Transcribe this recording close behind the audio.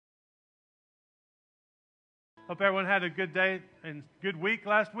Hope everyone had a good day and good week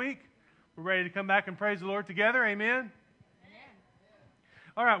last week. We're ready to come back and praise the Lord together. Amen?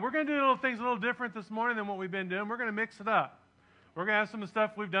 All right, we're going to do little things a little different this morning than what we've been doing. We're going to mix it up. We're going to have some of the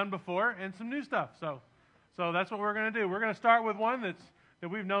stuff we've done before and some new stuff. So that's what we're going to do. We're going to start with one that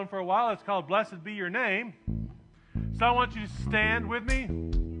we've known for a while. It's called Blessed Be Your Name. So I want you to stand with me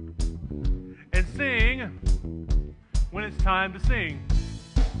and sing when it's time to sing.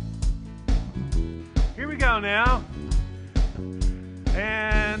 Here we go now.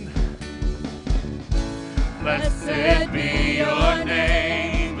 And blessed be your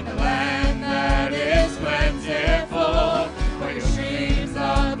name in the land that is plentiful, where your streams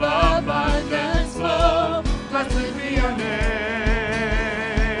of abundance flow. Blessed be your name.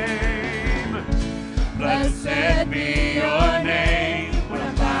 Blessed be your name when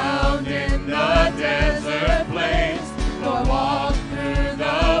I'm found in the desert place, though I walk through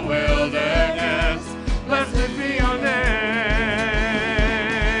the wilderness. Blessed be your name.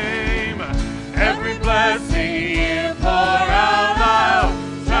 Every blessing you pour out, I'll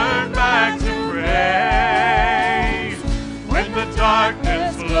turn back to praise. When the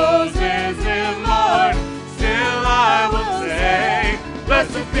darkness closes in, Lord, still I will say,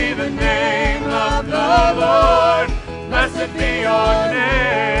 blessed be the name of the Lord. Blessed be your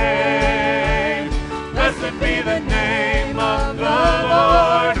name. Blessed be the name of the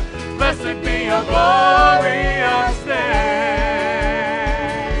Lord. Blessed be your glorious name.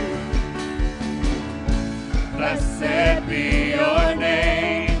 Blessed be your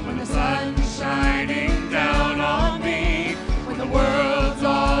name when the sun's shining down on me, when the world's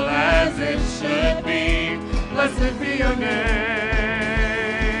all as it should be. Blessed be your name.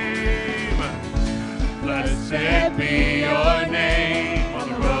 Blessed be your name on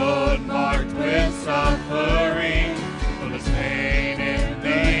the road marked with suffering, for the pain in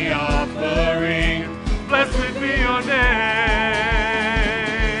the offering. Blessed be your name.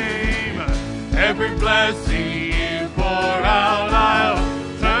 Every blessing you pour out, I'll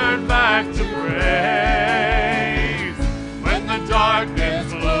turn back to praise. When the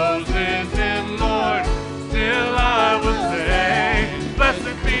darkness closes in, Lord, still I will say,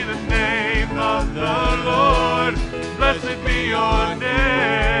 blessed be the name of the Lord. Blessed be your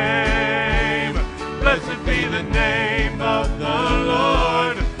name. Blessed be the name of the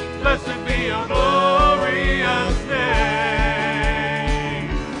Lord. Blessed be your glorious name.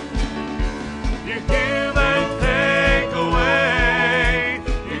 You give and take away.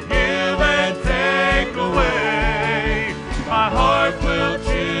 You give and take away. My heart will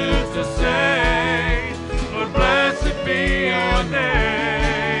choose to say, Lord, blessed be your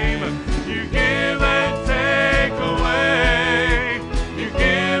name. You give and take away. You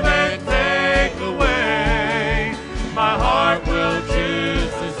give and take away. My heart will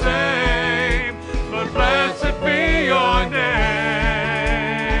choose to say, Lord, blessed be your name.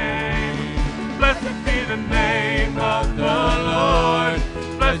 Blessed be the name of the Lord.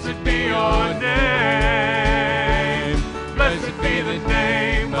 Blessed be your name. Blessed be the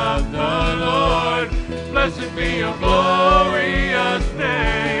name of the Lord. Blessed be your glorious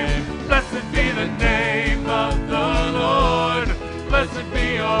name. Blessed be the name of the Lord. Blessed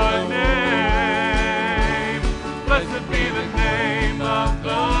be your name. Blessed be the name of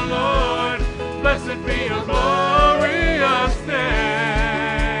the Lord. Blessed be your glorious name.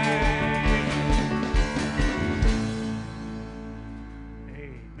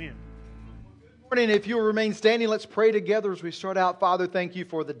 Amen. Morning. If you will remain standing, let's pray together as we start out. Father, thank you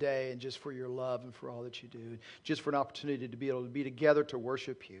for the day and just for your love and for all that you do. Just for an opportunity to be able to be together to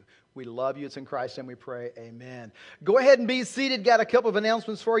worship you. We love you. It's in Christ's name we pray. Amen. Go ahead and be seated. Got a couple of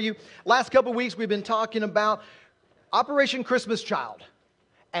announcements for you. Last couple of weeks we've been talking about Operation Christmas Child.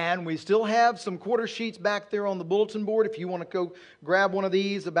 And we still have some quarter sheets back there on the bulletin board if you want to go grab one of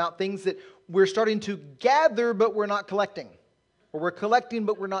these about things that we're starting to gather but we're not collecting. Or we're collecting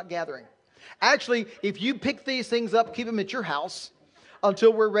but we're not gathering. Actually, if you pick these things up, keep them at your house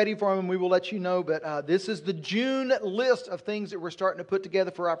until we're ready for them, and we will let you know. But this is the June list of things that we're starting to put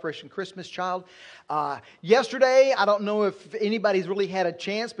together for Operation Christmas Child. Yesterday, I don't know if anybody's really had a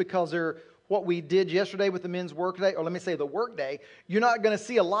chance because what we did yesterday with the men's work day, or let me say the work day, you're not going to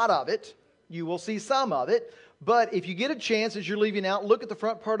see a lot of it. You will see some of it. But if you get a chance as you're leaving out, look at the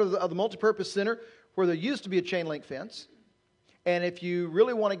front part of the multipurpose center where there used to be a chain link fence. And if you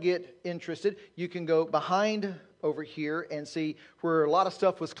really want to get interested, you can go behind over here and see where a lot of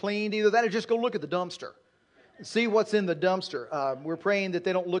stuff was cleaned. Either that or just go look at the dumpster. see what's in the dumpster. We're praying that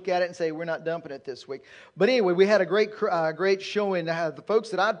they don't look at it and say, we're not dumping it this week. But anyway, we had a great showing. The folks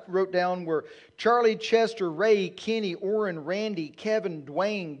that I wrote down were Charlie, Chester, Ray, Kenny, Orrin, Randy, Kevin,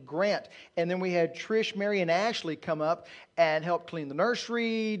 Dwayne, Grant. And then we had Trish, Mary, and Ashley come up and help clean the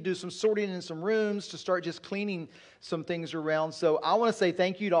nursery, do some sorting in some rooms to start just cleaning some things around. So I want to say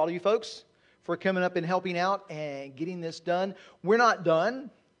thank you to all of you folks for coming up and helping out and getting this done. We're not done.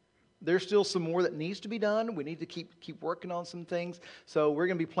 There's still some more that needs to be done. We need to keep working on some things. So we're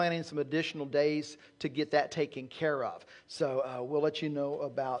going to be planning some additional days to get that taken care of. So we'll let you know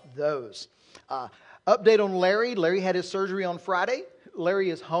about those. Update on Larry. Larry had his surgery on Friday.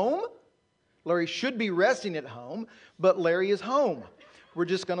 Larry is home. Larry should be resting at home, but Larry is home. We're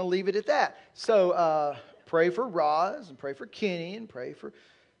just going to leave it at that. So pray for Roz and pray for Kenny and pray for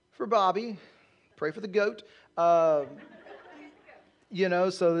Bobby. Pray for the goat. So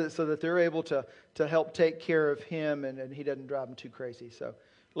that they're able to help take care of him and he doesn't drive them too crazy. So,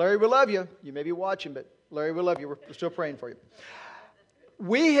 Larry, we love you. You may be watching, but Larry, we love you. We're still praying for you.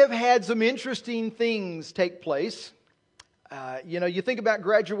 We have had some interesting things take place. You think about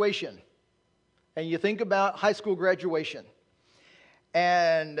graduation and you think about high school graduation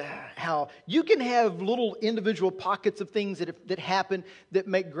and how you can have little individual pockets of things that happen that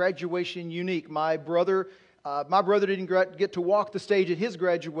make graduation unique. My brother didn't get to walk the stage at his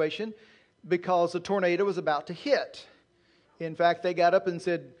graduation because the tornado was about to hit. In fact, they got up and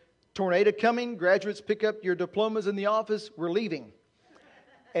said, "Tornado coming, graduates pick up your diplomas in the office, we're leaving."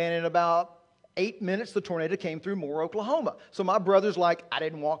 And in about 8 minutes, the tornado came through Moore, Oklahoma. So my brother's like, "I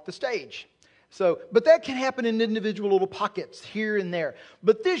didn't walk the stage." But that can happen in individual little pockets here and there.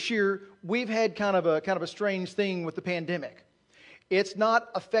 But this year, we've had kind of a strange thing with the pandemic. It's not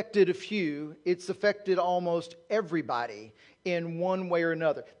affected a few, it's affected almost everybody in one way or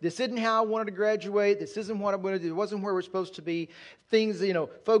another. This isn't how I wanted to graduate. This isn't what I wanted to do. It wasn't where we're supposed to be.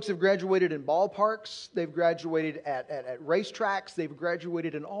 Folks have graduated in ballparks. They've graduated at racetracks. They've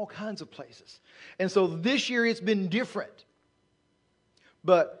graduated in all kinds of places. And so this year it's been different.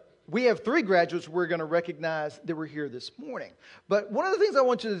 But we have 3 graduates we're going to recognize that were here this morning. But one of the things I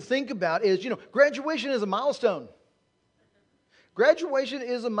want you to think about is, graduation is a milestone. Graduation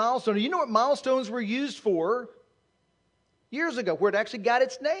is a milestone. You know what milestones were used for years ago, where it actually got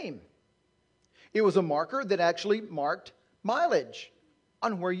its name? It was a marker that actually marked mileage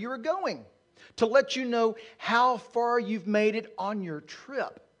on where you were going to let you know how far you've made it on your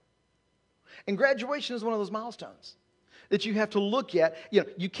trip. And graduation is one of those milestones that you have to look at.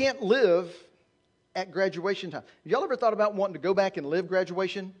 You can't live at graduation time. Have y'all ever thought about wanting to go back and live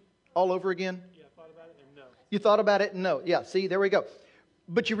graduation all over again? Yeah, I thought about it and no. You thought about it and no. Yeah, see, there we go.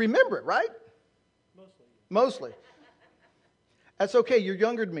 But you remember it, right? Mostly. That's okay. You're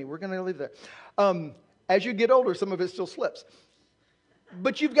younger than me. We're going to leave it there. As you get older, some of it still slips.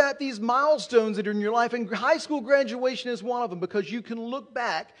 But you've got these milestones that are in your life, and high school graduation is one of them, because you can look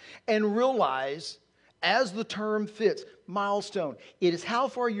back and realize, as the term fits, milestone. It is how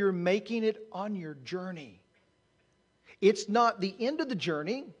far you're making it on your journey. It's not the end of the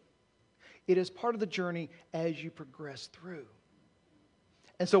journey. It is part of the journey as you progress through.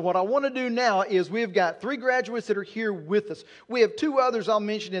 And so what I want to do now is we've got 3 graduates that are here with us. We have 2 others I'll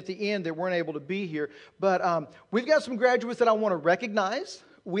mention at the end that weren't able to be here. But we've got some graduates that I want to recognize.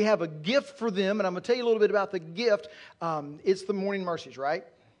 We have a gift for them, and I'm going to tell you a little bit about the gift. It's the Morning Mercies, right?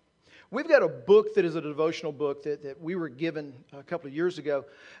 We've got a book that is a devotional book that we were given a couple of years ago.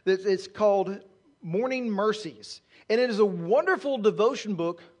 It's called Morning Mercies. And it is a wonderful devotion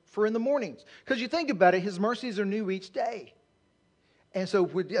book for in the mornings. Because you think about it, His mercies are new each day. And so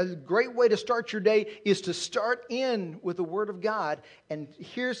a great way to start your day is to start in with the Word of God and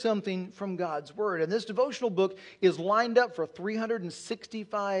hear something from God's Word. And this devotional book is lined up for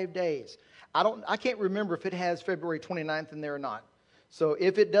 365 days. I can't remember if it has February 29th in there or not. So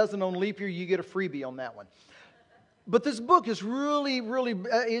if it doesn't on leap year, you get a freebie on that one. But this book is really,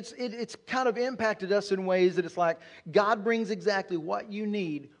 it's kind of impacted us in ways that it's like God brings exactly what you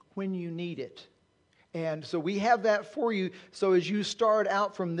need when you need it. And so we have that for you. So as you start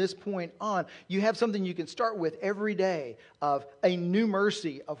out from this point on, you have something you can start with every day of a new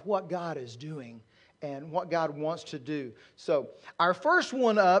mercy of what God is doing and what God wants to do. So our first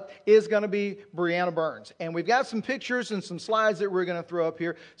one up is going to be Brianna Burns. And we've got some pictures and some slides that we're going to throw up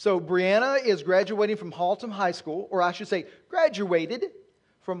here. So Brianna is graduating from Haltom High School, or I should say graduated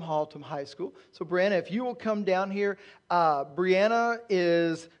from Haltom High School. So Brianna, if you will come down here. Brianna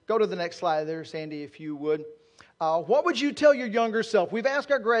go to the next slide there, Sandy, if you would. What would you tell your younger self? We've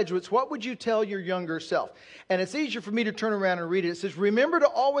asked our graduates, what would you tell your younger self? And it's easier for me to turn around and read it. It says, remember to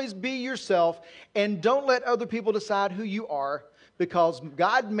always be yourself and don't let other people decide who you are, because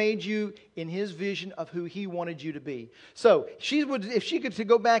God made you in His vision of who He wanted you to be. So if she could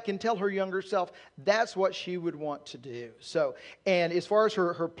go back and tell her younger self, that's what she would want to do. So, and as far as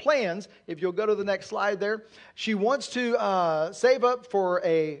her plans, if you'll go to the next slide there, she wants to save up for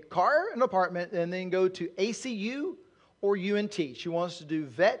a car, an apartment, and then go to ACU or UNT. She wants to do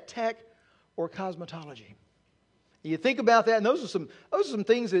vet tech or cosmetology. You think about that, and those are some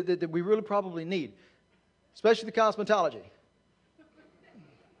things that we really probably need, especially the cosmetology.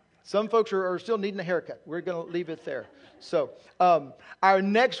 Some folks are still needing a haircut. We're going to leave it there. So our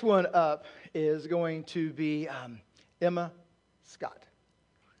next one up is going to be Emma Scott.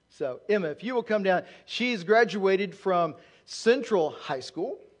 So Emma, if you will come down. She's graduated from Central High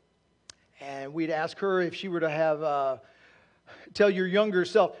School. And we'd ask her if she were to have, tell your younger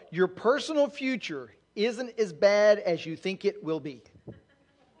self, your personal future isn't as bad as you think it will be.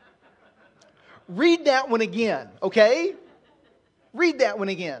 Read that one again, okay? Read that one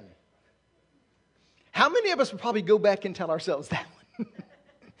again. How many of us would probably go back and tell ourselves that one?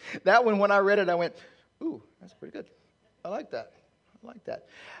 That one, when I read it, I went, ooh, that's pretty good. I like that. I like that.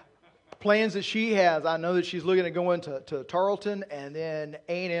 Plans that she has, I know that she's looking at going to Tarleton and then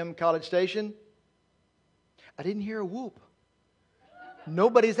A&M College Station. I didn't hear a whoop.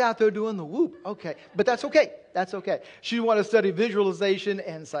 Nobody's out there doing the whoop. Okay, but that's okay. That's okay. She wants to study visualization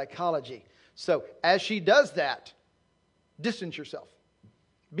and psychology. So as she does that, distance yourself.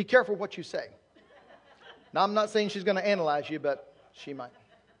 Be careful what you say. Now, I'm not saying she's going to analyze you, but she might.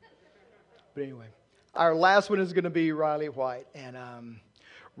 But anyway, our last one is going to be Riley White. And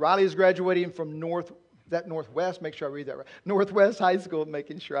Riley is graduating from Northwest, make sure I read that right. Northwest High School,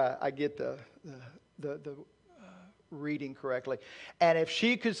 making sure I get the reading correctly. And if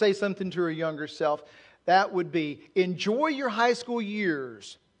she could say something to her younger self, that would be, enjoy your high school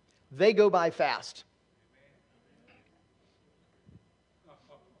years. They go by fast.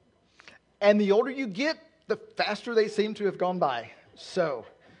 And the older you get, the faster they seem to have gone by. So,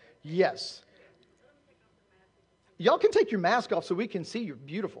 yes. Y'all can take your mask off so we can see your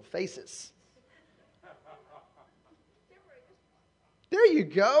beautiful faces. There you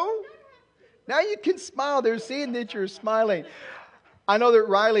go. Now you can smile. They're seeing that you're smiling. I know that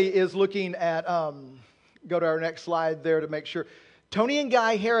Riley is looking at, go to our next slide there to make sure. Tony and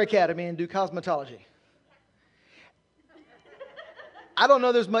Guy Hair Academy and do cosmetology. I don't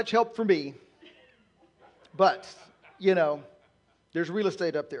know there's much help for me. But, you know, there's real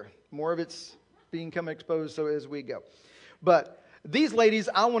estate up there. More of it's becoming exposed so as we go. But these ladies,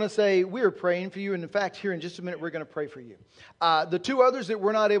 I want to say we are praying for you. And in fact, here in just a minute, we're going to pray for you. The two others that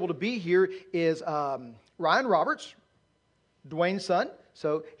were not able to be here is Ryan Roberts, Dwayne's son.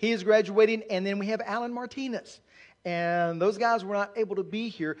 So he is graduating. And then we have Alan Martinez. And those guys were not able to be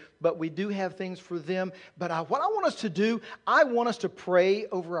here, but we do have things for them. But what I want us to do, I want us to pray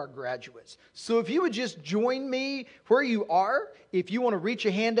over our graduates. So if you would just join me where you are, if you want to reach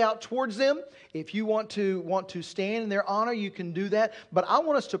a hand out towards them, if you want to stand in their honor, you can do that. But I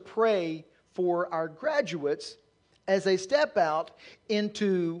want us to pray for our graduates as they step out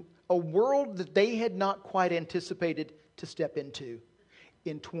into a world that they had not quite anticipated to step into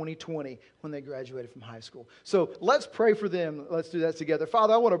in 2020 when they graduated from high school. So let's pray for them. Let's do that together.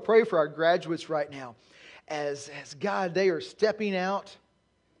 Father, I want to pray for our graduates right now. As God, they are stepping out,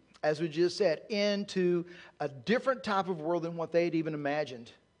 as we just said, into a different type of world than what they had even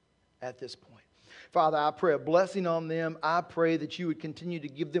imagined at this point. Father, I pray a blessing on them. I pray that you would continue to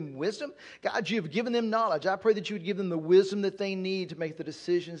give them wisdom. God, you have given them knowledge. I pray that you would give them the wisdom that they need to make the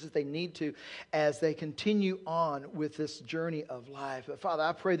decisions that they need to as they continue on with this journey of life. But Father,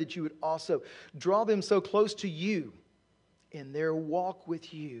 I pray that you would also draw them so close to you in their walk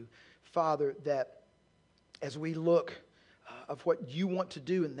with you, Father, that as we look of what you want to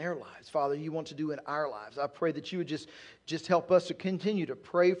do in their lives, Father, you want to do in our lives. I pray that you would just help us to continue to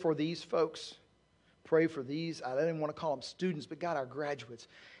pray for these folks. Pray for these, I don't even want to call them students, but God, our graduates,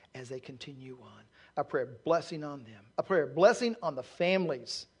 as they continue on. I pray a blessing on them. I pray a blessing on the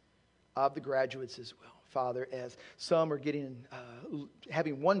families of the graduates as well. Father, as some are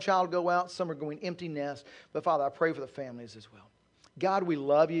having one child go out, some are going empty nest. But Father, I pray for the families as well. God, we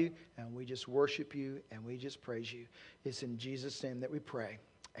love you, and we just worship you, and we just praise you. It's in Jesus' name that we pray.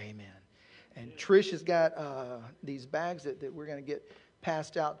 Amen. And Trish has got these bags that we're going to get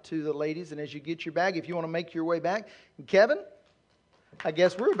passed out to the ladies. And as you get your bag, if you want to make your way back. And Kevin, I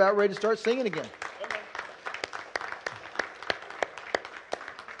guess we're about ready to start singing again.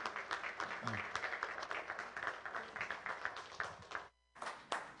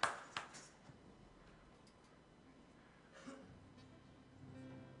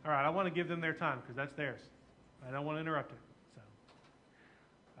 All right, I want to give them their time because that's theirs. I don't want to interrupt it.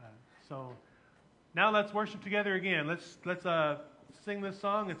 So now let's worship together again. Let's sing this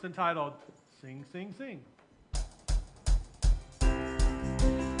song. It's entitled "Sing, Sing, Sing."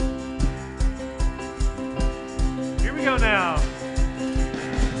 Here we go now.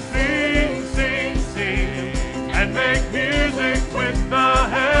 Sing, sing, sing, and make music with the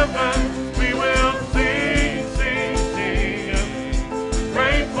heavens. We will sing, sing, sing.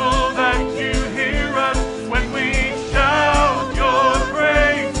 Grateful that you hear us when we shout your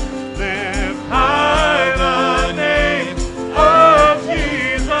praise. Lift high the name of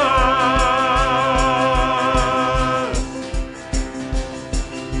Jesus.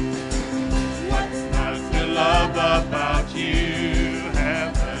 What's not to love about you?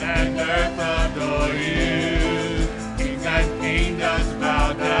 Heaven and earth adore you. Kings and kingdoms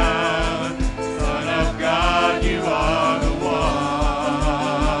bow down. Son of God, you are the one.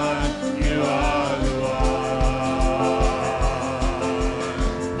 You are the one.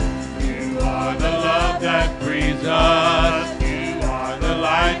 You are the love that breathes us. You are the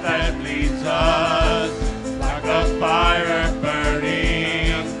light that leads us. Like a fire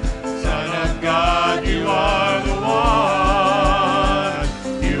burning. Son of God, you are the one.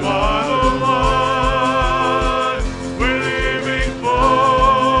 You are the one we're living for.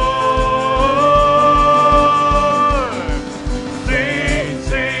 Sing,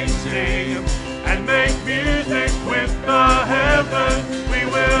 sing, sing, and make music with the heavens. We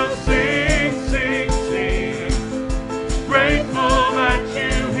will sing, sing, sing. Grateful that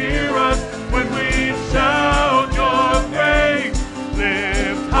you hear us when we shout your praise.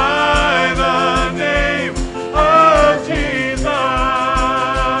 Lift high the name of Jesus.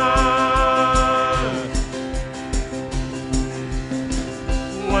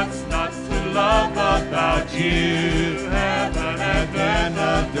 What's not to love about you? Heaven and earth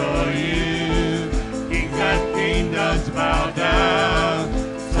adore you. Kings and kingdoms bow down.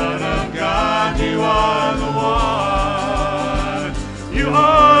 Son of God, you are the one. You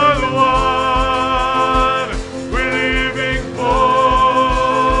are the one we're living for.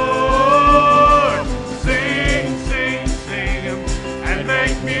 Sing, sing, sing, and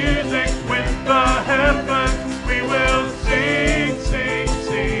make music with the heavens. We will sing, sing,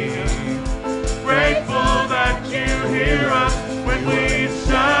 sing. Grateful that you hear us when we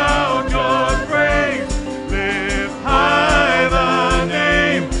shout your praise. Lift high the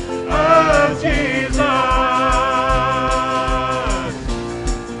name of Jesus.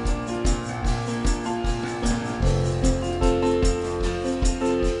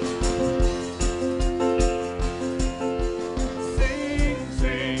 Sing,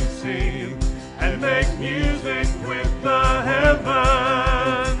 sing, sing, and make music with the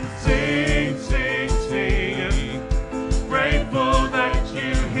heavens. Sing, sing, sing. Grateful that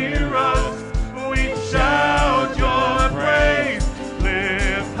you hear us. We shout your praise.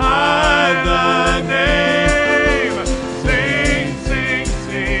 Lift high the name. Sing, sing,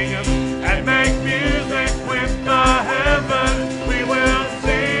 sing, and make music with the heavens. We will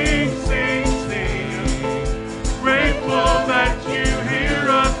sing, sing, sing. Grateful that you hear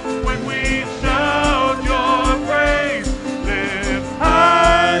us when we shout your praise. Lift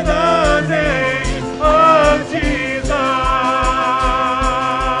high the name of Jesus.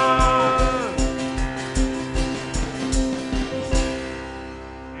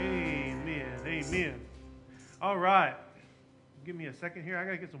 Amen. Amen. All right. Give me a second here. I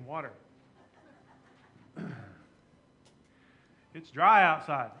got to get some water. It's dry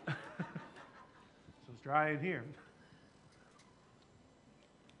outside. So it's dry in here.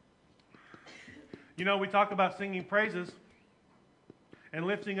 You know, we talk about singing praises and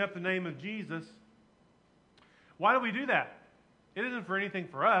lifting up the name of Jesus. Why do we do that? It isn't for anything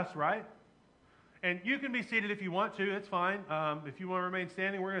for us, right? And you can be seated if you want to. It's fine. If you want to remain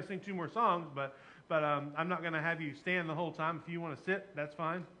standing, we're going to sing 2 more songs, but I'm not going to have you stand the whole time. If you want to sit, that's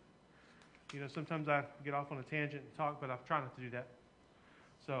fine. You know, sometimes I get off on a tangent and talk, but I try not to do that.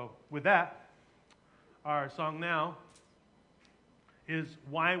 So with that, our song now is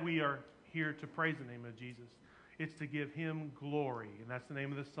why we are here to praise the name of Jesus. It's to give him glory, and that's the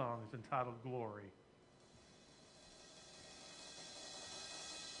name of this song. It's entitled Glory.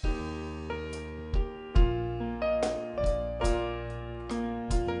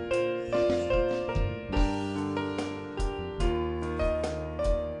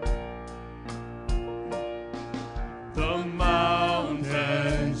 The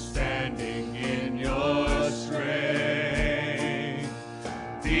mountains standing in your strength,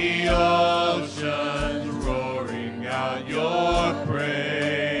 the oceans roaring out your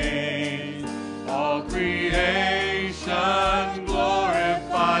praise.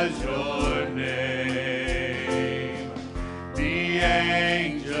 glorifies your name. The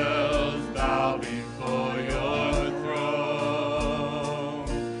angels bow before your throne.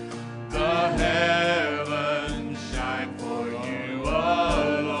 The heavens shine for you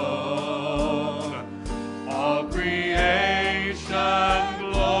alone. All creation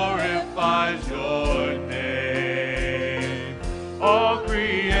glorifies your name. All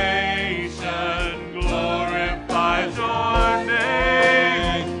creation glorifies your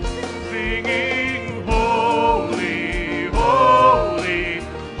name. Singing, holy, holy,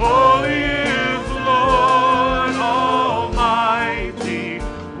 holy is the Lord Almighty.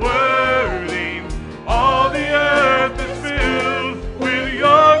 Worthy, all the earth is filled with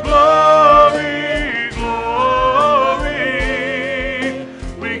your glory, glory.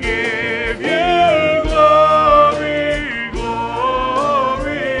 We give you glory,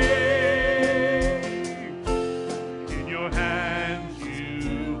 glory. In your hands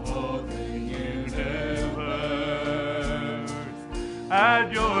you hold the universe.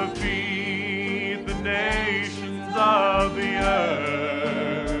 At your feet the nations of the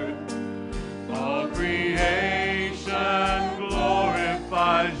earth. All creation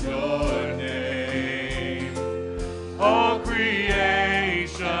glorifies your name. All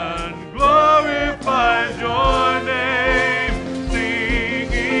creation glorifies your name.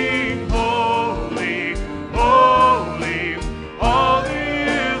 Singing, holy, holy, holy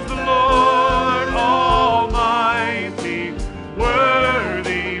is the Lord Almighty.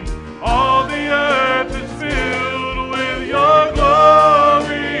 Worthy, all the earth is filled with your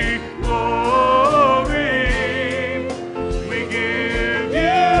glory, glory. We give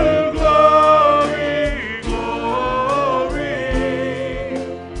you glory, glory.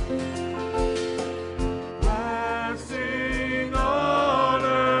 Blessing,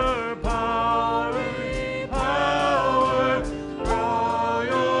 honor, power, power, all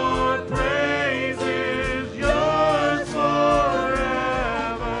your praise is yours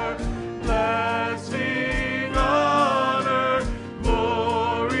forever. Blessing, honor,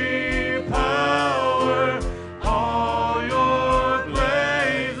 glory, power, all your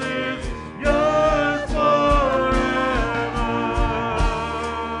praise is yours forever.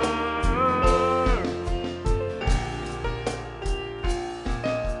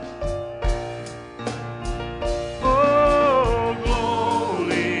 Oh,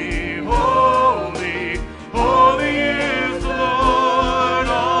 holy, holy, holy is the Lord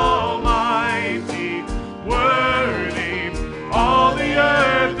Almighty. Worthy, all the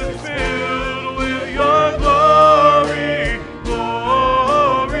earth is filled with your glory,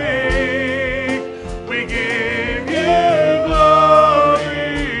 glory. We give you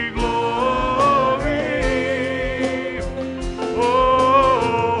glory, glory.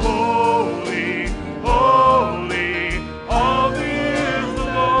 Oh, holy, holy, holy is the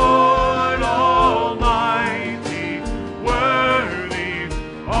Lord Almighty. Worthy,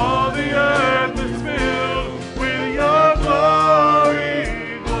 all the earth is filled with your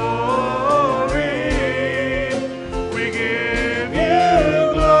glory, glory. We give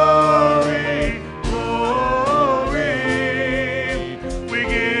you glory, glory. We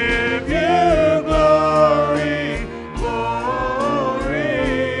give you glory, glory.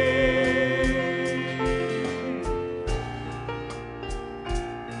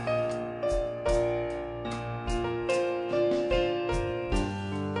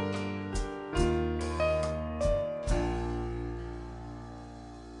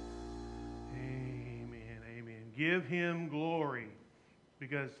 Amen, amen. Give him glory.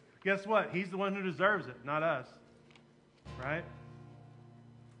 Because guess what? He's the one who deserves it, not us. Right?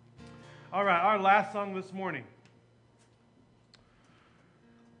 All right, our last song this morning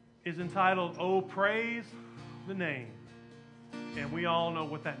is entitled, Oh, Praise the Name. And we all know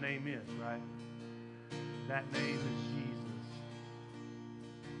what that name is, right? That name is Jesus.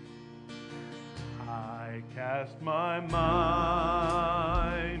 I cast my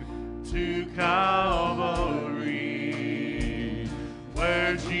mind to Calvary,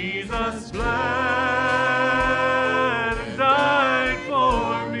 where Jesus bled and died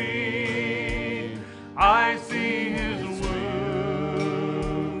for me. I see his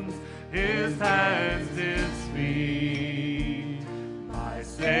wounds, his hands, his feet, my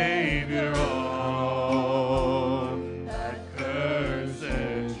Savior on that cursed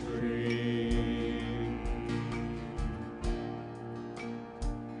tree.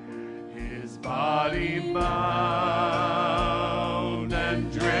 His body bound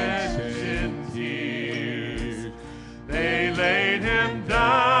and drenched in tears, they laid him down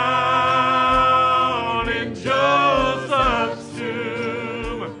in Joseph's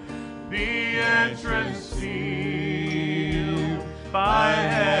tomb, the entrance sealed by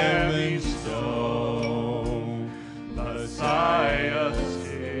heaven.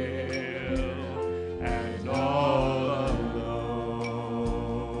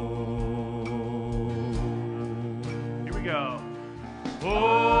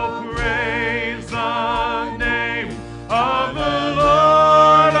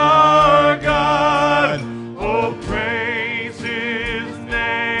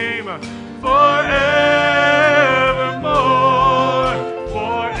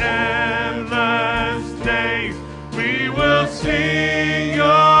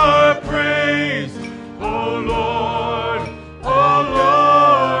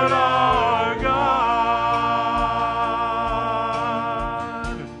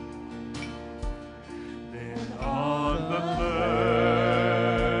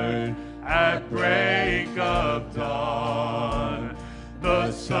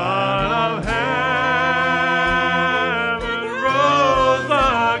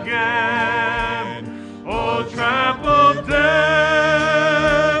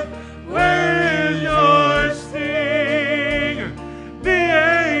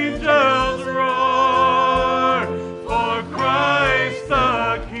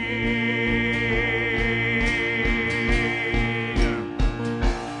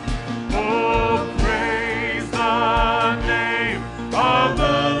 Oh, praise the name of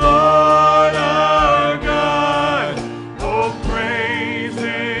the Lord our God. Oh, praise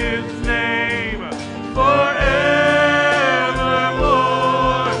His name forevermore.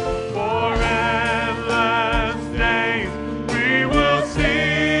 For endless days we will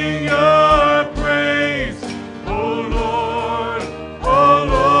sing your praise, O Lord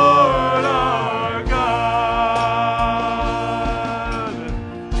our God.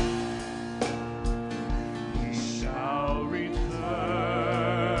 He shall return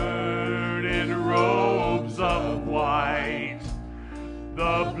in robes of white.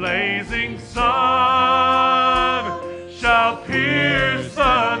 The blazing sun shall pierce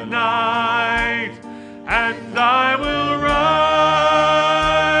the night, and I will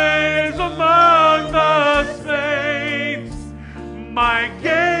rise among the saints, my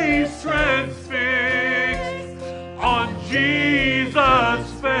gaze transfixed on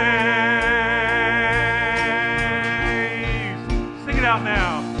Jesus' face. Sing it out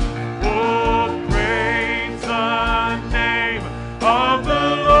now. Oh, praise the name of the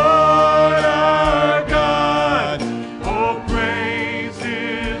Lord our God. Oh, praise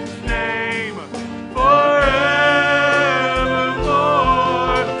His name forevermore.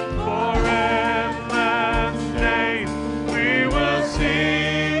 For endless days we will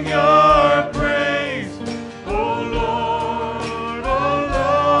sing your praise, O Lord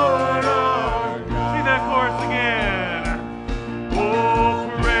our God. Sing that chorus again. Oh,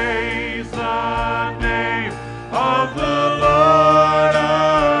 praise the name of the Lord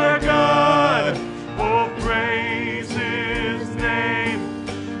our God. Oh, praise His name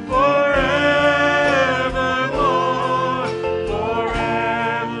forevermore. For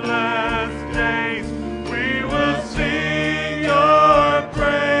endless days we will sing your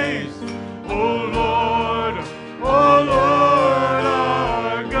praise, O Lord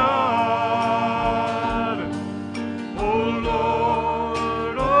our God. O Lord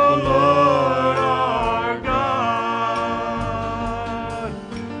our God.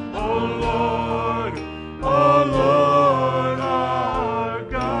 O Lord our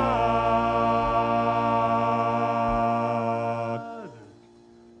God.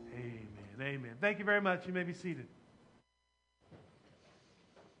 Amen. Amen. Thank you very much. You may be seated.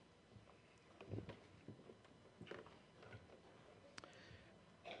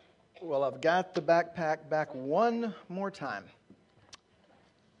 Well, I've got the backpack back one more time.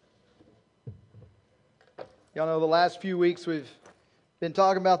 Y'all know the last few weeks we've been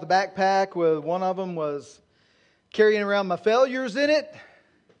talking about the backpack. One of them was carrying around my failures in it.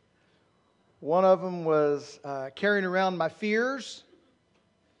 One of them was carrying around my fears.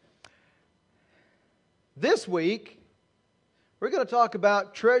 This week, we're going to talk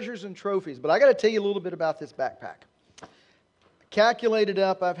about treasures and trophies. But I got to tell you a little bit about this backpack. Calculated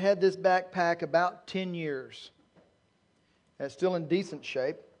up, I've had this backpack about 10 years. It's still in decent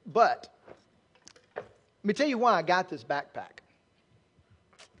shape. But let me tell you why I got this backpack.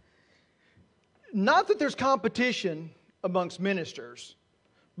 Not that there's competition amongst ministers,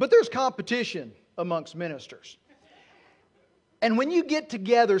 but there's competition amongst ministers. And when you get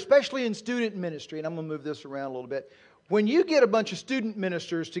together, especially in student ministry, and I'm going to move this around a little bit, when you get a bunch of student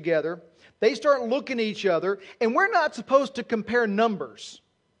ministers together, they start looking at each other, and we're not supposed to compare numbers,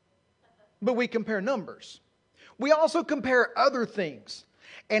 but we compare numbers. We also compare other things.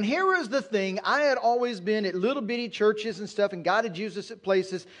 And here is the thing, I had always been at little bitty churches and stuff, and God had used us at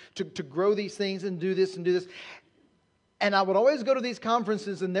places to grow these things and do this and do this. And I would always go to these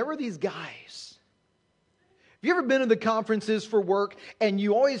conferences, and there were these guys. Have you ever been to the conferences for work, and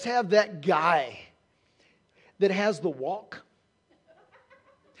you always have that guy that has the walk?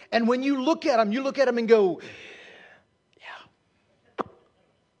 And when you look at him and go, yeah.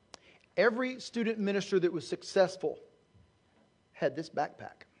 Every student minister that was successful had this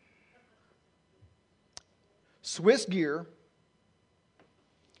backpack. Swiss gear.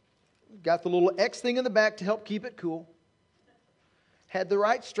 Got the little X thing in the back to help keep it cool. Had the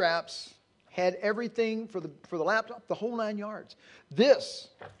right straps. Had everything for the laptop, the whole 9 yards. This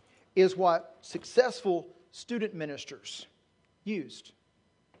is what successful student ministers used.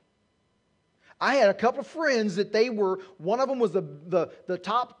 I had a couple of friends that one of them was the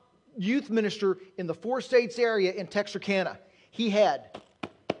top youth minister in the 4 states area in Texarkana. He had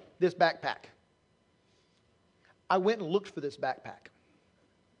this backpack. I went and looked for this backpack.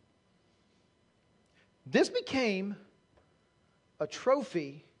 This became a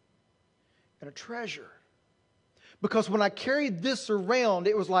trophy and a treasure. Because when I carried this around,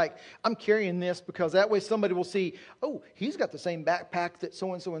 it was like, I'm carrying this because that way somebody will see, oh, he's got the same backpack that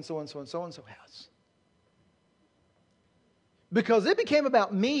so-and-so and so-and-so and so-and-so has. Because it became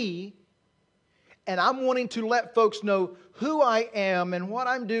about me, and I'm wanting to let folks know who I am and what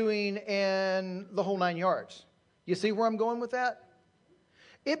I'm doing and the whole 9 yards. You see where I'm going with that?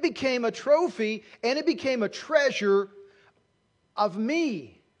 It became a trophy and it became a treasure of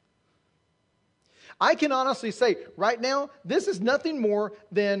me. I can honestly say, right now, this is nothing more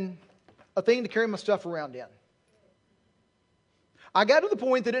than a thing to carry my stuff around in. I got to the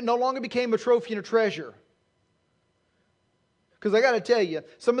point that it no longer became a trophy and a treasure. Because I got to tell you,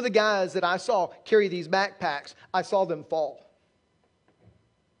 some of the guys that I saw carry these backpacks, I saw them fall.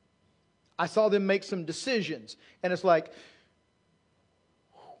 I saw them make some decisions. And it's like,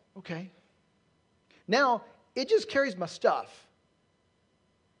 okay. Now, it just carries my stuff.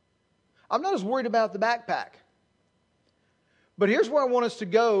 I'm not as worried about the backpack. But here's where I want us to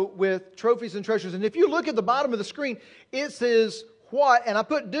go with trophies and treasures. And if you look at the bottom of the screen, it says what, and I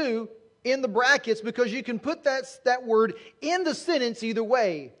put do in the brackets because you can put that word in the sentence either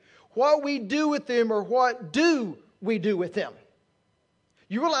way. What we do with them or what do we do with them.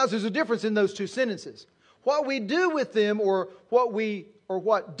 You realize there's a difference in those two sentences. What we do with them or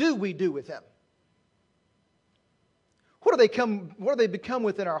what do we do with them? What do they become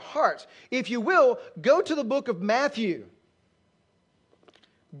within our hearts? If you will, go to the book of Matthew.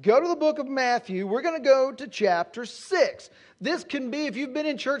 Go to the book of Matthew. We're going to go to chapter 6. This can be, if you've been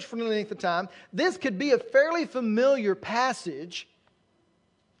in church for any length of time, this could be a fairly familiar passage.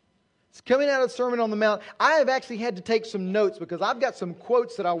 It's coming out of the Sermon on the Mount. I have actually had to take some notes because I've got some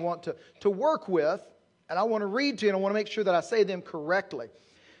quotes that I want to work with, and I want to read to you, and I want to make sure that I say them correctly.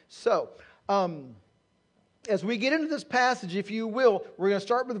 So, as we get into this passage, if you will, we're going to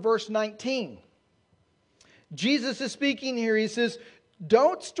start with verse 19. Jesus is speaking here. He says,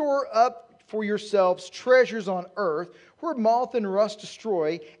 don't store up for yourselves treasures on earth where moth and rust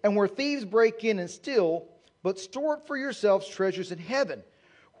destroy and where thieves break in and steal, but store up for yourselves treasures in heaven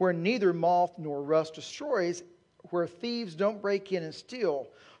where neither moth nor rust destroys, where thieves don't break in and steal.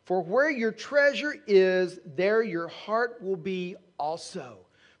 For where your treasure is, there your heart will be also.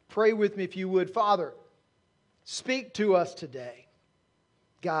 Pray with me if you would. Father, speak to us today.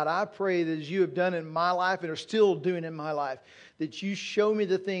 God, I pray that as you have done in my life and are still doing in my life, that you show me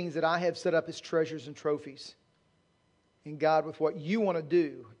the things that I have set up as treasures and trophies. And God, with what you want to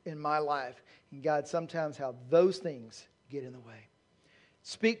do in my life. And God, sometimes how those things get in the way.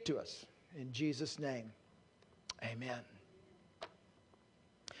 Speak to us in Jesus' name. Amen.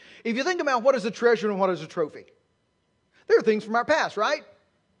 If you think about what is a treasure and what is a trophy, there are things from our past, right?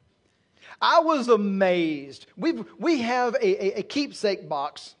 I was amazed. We have a keepsake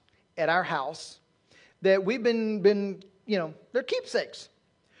box at our house that we've been they're keepsakes.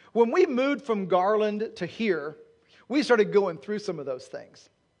 When we moved from Garland to here, we started going through some of those things.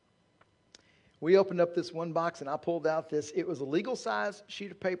 We opened up this one box and I pulled out this. It was a legal size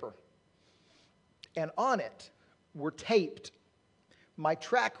sheet of paper. And on it were taped my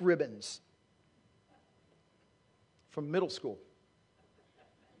track ribbons from middle school.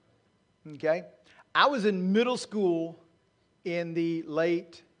 Okay? I was in middle school in the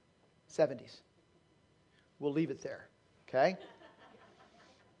late 70s. We'll leave it there. Okay?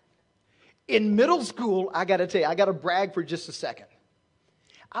 In middle school, I got to tell you, I got to brag for just a second.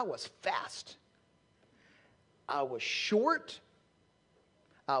 I was fast. I was short.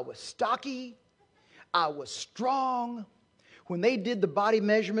 I was stocky. I was strong. When they did the body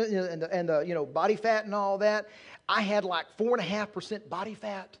measurement and the body fat and all that, I had like 4.5% body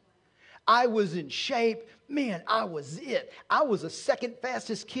fat. I was in shape. Man, I was it. I was the second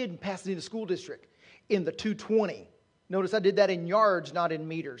fastest kid in Pasadena School District in the 220. Notice I did that in yards, not in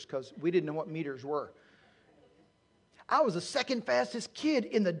meters, because we didn't know what meters were. I was the second fastest kid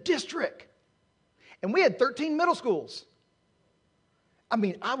in the district. And we had 13 middle schools. I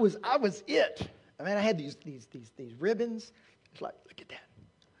mean, I was it. I mean, I had these ribbons. It's like, look at that.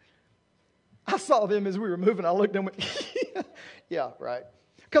 I saw them as we were moving. I looked and went, yeah, right.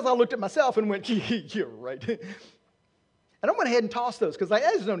 Because I looked at myself and went, you're right. And I went ahead and tossed those because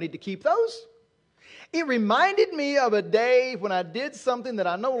there's no need to keep those. It reminded me of a day when I did something that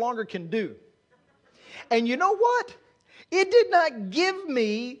I no longer can do. And you know what? It did not give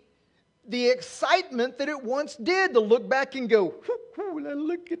me the excitement that it once did to look back and go,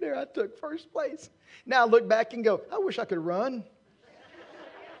 look at there, I took first place. Now I look back and go, I wish I could run.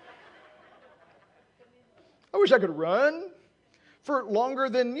 I wish I could run for longer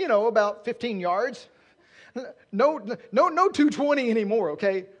than, about 15 yards. No 220 anymore,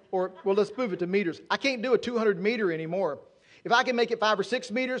 okay? Or, well, let's move it to meters. I can't do a 200 meter anymore. If I can make it 5 or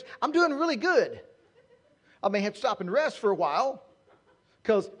 6 meters, I'm doing really good. I may have to stop and rest for a while,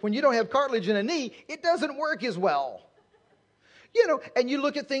 because when you don't have cartilage in a knee, it doesn't work as well. You know, and you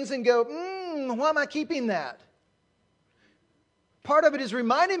look at things and go, why am I keeping that? Part of it is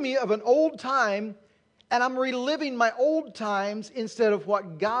reminding me of an old time, and I'm reliving my old times instead of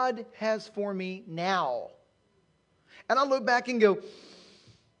what God has for me now. And I look back and go,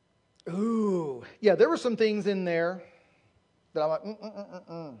 ooh, yeah, there were some things in there that I'm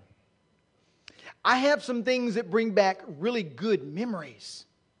like, I have some things that bring back really good memories.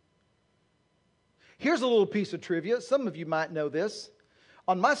 Here's a little piece of trivia. Some of you might know this.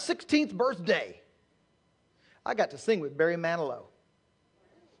 On my 16th birthday, I got to sing with Barry Manilow.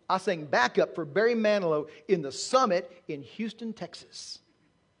 I sang backup for Barry Manilow in the Summit in Houston, Texas.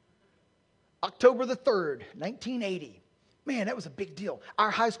 October the 3rd, 1980. Man, that was a big deal. Our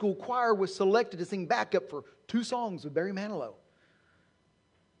high school choir was selected to sing backup for 2 songs with Barry Manilow.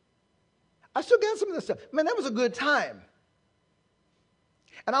 I still got some of this stuff. Man, that was a good time.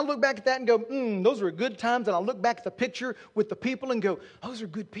 And I look back at that and go, those were good times. And I look back at the picture with the people and go, those are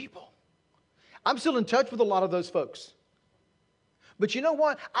good people. I'm still in touch with a lot of those folks. But you know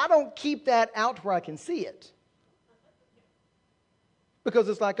what? I don't keep that out where I can see it. Because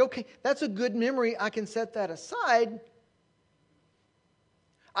it's like, okay, that's a good memory. I can set that aside.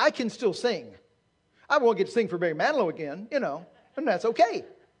 I can still sing. I won't get to sing for Barry Manilow again, and that's okay.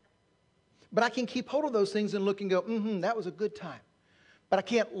 But I can keep hold of those things and look and go, that was a good time. But I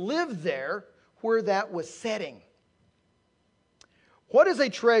can't live there where that was setting. What is a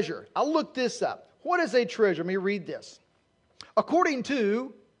treasure? I'll look this up. What is a treasure? Let me read this. According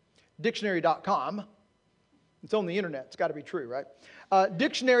to dictionary.com, it's on the internet. It's got to be true, right?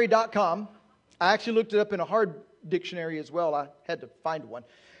 Dictionary.com. I actually looked it up in a hard dictionary as well. I had to find one.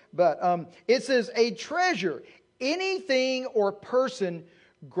 But it says a treasure, anything or person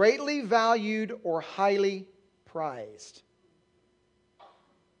greatly valued or highly prized.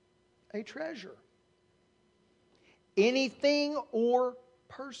 A treasure. Anything or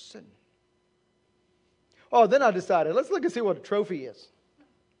person. Oh, then I decided, let's look and see what a trophy is.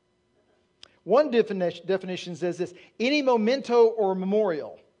 One definition says this, any memento or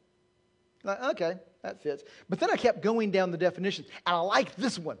memorial. Okay, that fits. But then I kept going down the definitions, and I like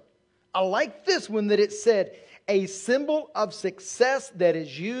this one. I like this one that it said, a symbol of success that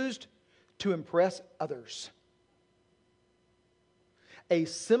is used to impress others. A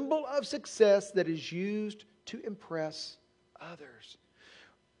symbol of success that is used to impress others.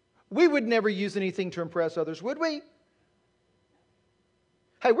 We would never use anything to impress others, would we?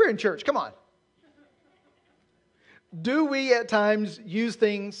 Hey, we're in church. Come on. Do we at times use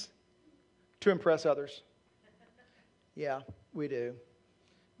things to impress others? Yeah, we do.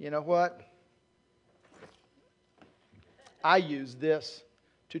 You know what? I use this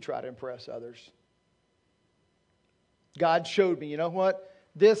to try to impress others. God showed me, you know what?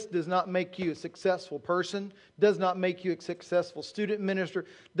 This does not make you a successful person, does not make you a successful student minister,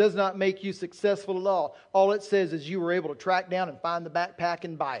 does not make you successful at all. All it says is you were able to track down and find the backpack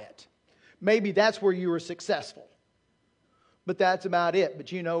and buy it. Maybe that's where you were successful. But that's about it.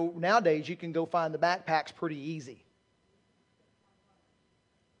 But you know, nowadays you can go find the backpacks pretty easy.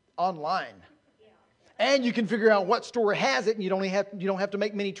 Online. And you can figure out what store has it, and you don't have to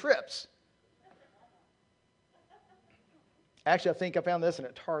make many trips. Actually, I think I found this in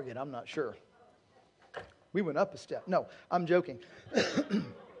a Target. I'm not sure. We went up a step. No, I'm joking.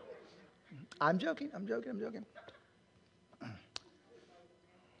 I'm joking.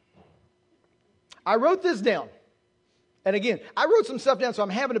 I wrote this down. And again, I wrote some stuff down, so I'm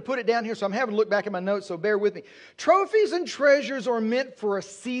having to put it down here, so I'm having to look back at my notes, so bear with me. Trophies and treasures are meant for a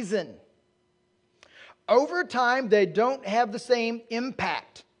season. Over time, they don't have the same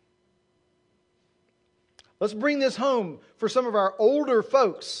impact. Let's bring this home for some of our older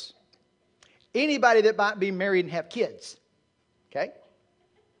folks. Anybody that might be married and have kids. Okay?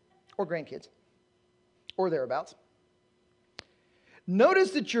 Or grandkids. Or thereabouts. Notice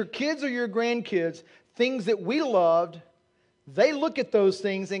that your kids or your grandkids, things that we loved, they look at those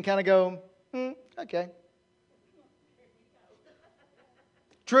things and kind of go, okay.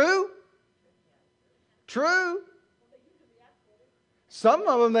 True? True? Some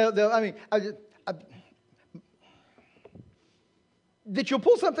of them, that you'll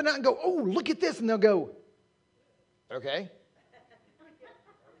pull something out and go, oh, look at this. And they'll go, okay.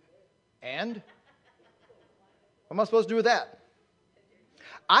 And? What am I supposed to do with that?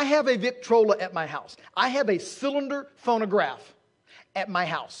 I have a Victrola at my house. I have a cylinder phonograph at my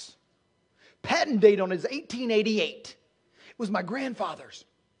house. Patent date on it is 1888. It was my grandfather's.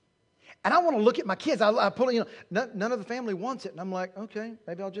 And I want to look at my kids. I pull, none of the family wants it. And I'm like, okay,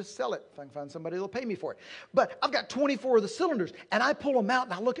 maybe I'll just sell it if I can find somebody that'll pay me for it. But I've got 24 of the cylinders, and I pull them out,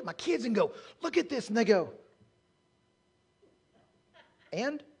 and I look at my kids and go, look at this. And they go,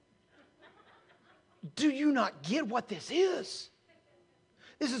 and? Do you not get what this is?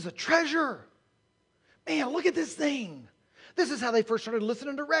 This is a treasure. Man, look at this thing. This is how they first started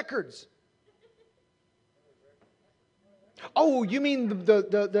listening to records. Oh, you mean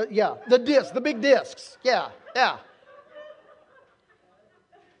the discs, the big discs. Yeah.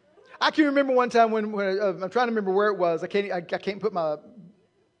 I can remember one time when I'm trying to remember where it was. I can't put my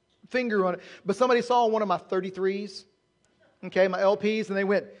finger on it. But somebody saw one of my 33s, okay, my LPs, and they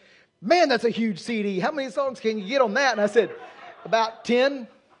went, man, that's a huge CD. How many songs can you get on that? And I said, about 10,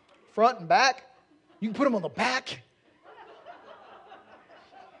 front and back. You can put them on the back.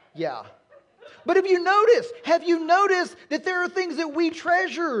 Yeah. But have you noticed that there are things that we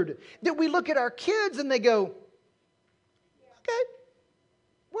treasured, that we look at our kids and they go, okay,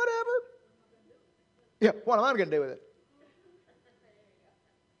 whatever. Yeah, what am I going to do with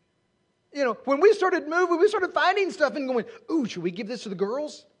it? When we started moving, we started finding stuff and going, ooh, should we give this to the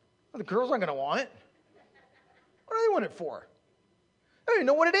girls? Well, the girls aren't going to want it. What do they want it for? I don't even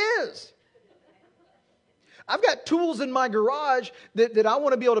know what it is. I've got tools in my garage that I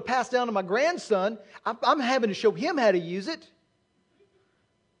want to be able to pass down to my grandson. I'm having to show him how to use it.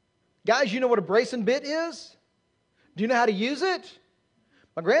 Guys, you know what a brace and bit is? Do you know how to use it?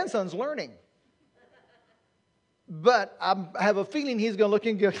 My grandson's learning. But I have a feeling he's going to look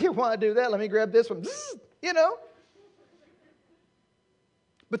and go, here, why do that? Let me grab this one.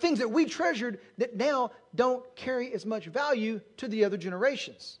 But things that we treasured that now don't carry as much value to the other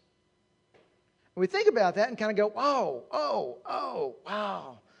generations. We think about that and kind of go, wow.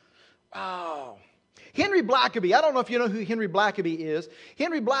 Henry Blackaby, I don't know if you know who Henry Blackaby is.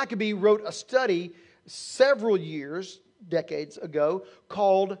 Henry Blackaby wrote a study several decades ago,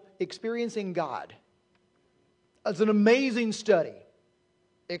 called Experiencing God. It's an amazing study,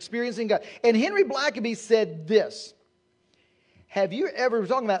 Experiencing God. And Henry Blackaby said this. We're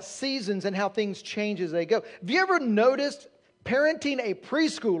talking about seasons and how things change as they go. Have you ever noticed parenting a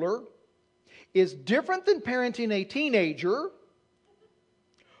preschooler is different than parenting a teenager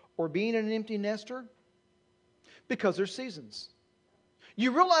or being an empty nester? Because there's seasons.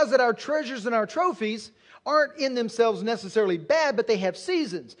 You realize that our treasures and our trophies aren't in themselves necessarily bad, but they have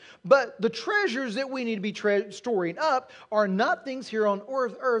seasons. But the treasures that we need to be storing up are not things here on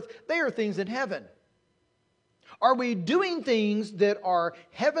earth. They are things in heaven. Are we doing things that are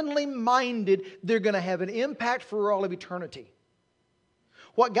heavenly minded? They're going to have an impact for all of eternity.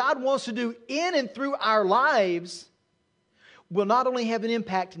 What God wants to do in and through our lives will not only have an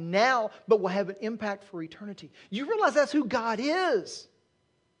impact now, but will have an impact for eternity. You realize that's who God is.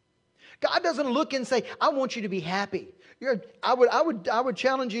 God doesn't look and say, I want you to be happy. I would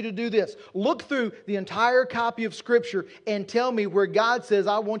challenge you to do this. Look through the entire copy of Scripture and tell me where God says,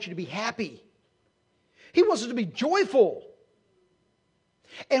 I want you to be happy. He wants us to be joyful.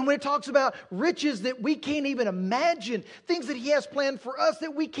 And when it talks about riches that we can't even imagine, things that He has planned for us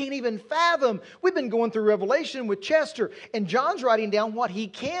that we can't even fathom. We've been going through Revelation with Chester, and John's writing down what he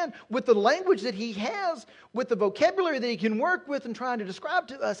can with the language that he has, with the vocabulary that he can work with, and trying to describe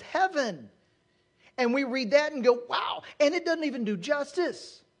to us heaven. And we read that and go, wow. And it doesn't even do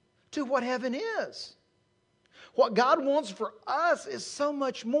justice to what heaven is. What God wants for us is so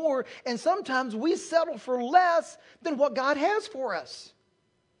much more, and sometimes we settle for less than what God has for us.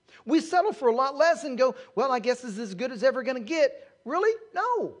 We settle for a lot less and go, well, I guess this is as good as ever going to get. Really?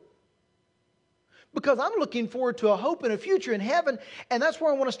 No. Because I'm looking forward to a hope and a future in heaven, and that's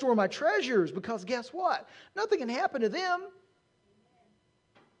where I want to store my treasures, because guess what? Nothing can happen to them.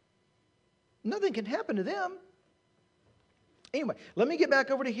 Nothing can happen to them. Anyway, let me get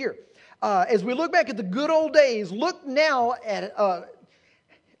back over to here. As we look back at the good old days, look at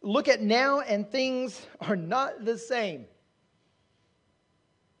now, and things are not the same.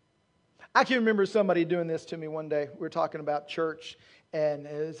 I can remember somebody doing this to me one day. We were talking about church, and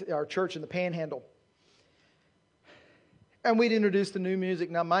our church in the Panhandle. And we'd introduced the new music.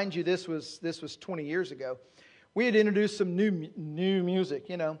 Now, mind you, this was 20 years ago. We had introduced some new music,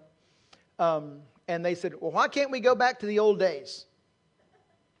 and they said, well, why can't we go back to the old days?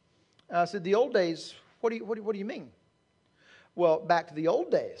 I said, the old days? What do you mean? Well, back to the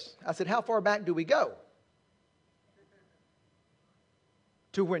old days. I said, how far back do we go?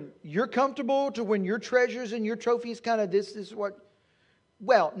 To when you're comfortable, to when your treasures and your trophies kind of, this is what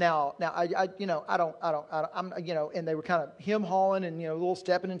well, now, and they were kind of him-hawing and, a little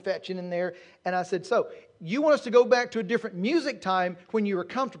stepping and fetching in there. And I said, so, you want us to go back to a different music time when you were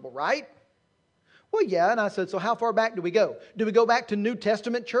comfortable, right? Well, yeah. And I said, so how far back do we go? Do we go back to New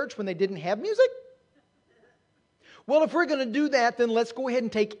Testament church when they didn't have music? Well, if we're going to do that, then let's go ahead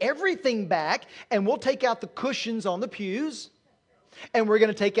and take everything back, and we'll take out the cushions on the pews, and we're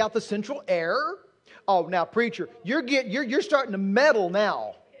going to take out the central air. Oh, now, preacher, you're starting to meddle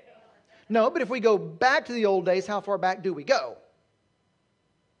now. No, but if we go back to the old days, how far back do we go?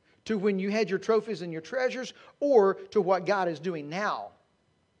 To when you had your trophies and your treasures, or to what God is doing now?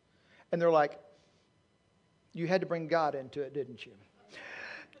 And they're like, you had to bring God into it, didn't you?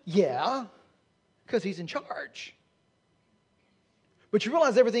 Yeah, because He's in charge. But you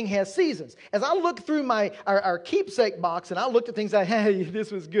realize everything has seasons. As I looked through our keepsake box and I looked at things like, hey,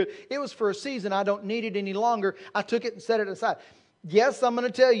 this was good. It was for a season. I don't need it any longer. I took it and set it aside. Yes, I'm going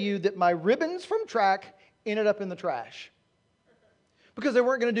to tell you that my ribbons from track ended up in the trash. Because they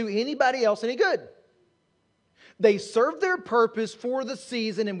weren't going to do anybody else any good. They served their purpose for the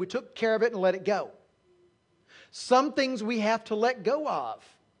season and we took care of it and let it go. Some things we have to let go of.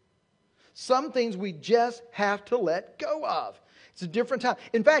 Some things we just have to let go of. It's a different time.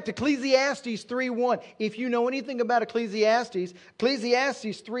 In fact, Ecclesiastes 3:1, if you know anything about Ecclesiastes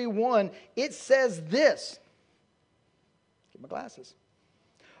 3:1, it says this. Get my glasses.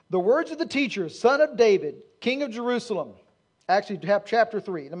 The words of the teacher, son of David, king of Jerusalem. Actually, chapter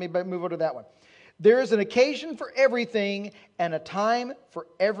 3. Let me move on to that one. There is an occasion for everything and a time for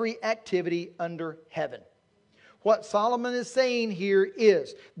every activity under heaven. What Solomon is saying here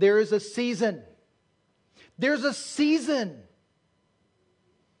is there is a season. There's a season.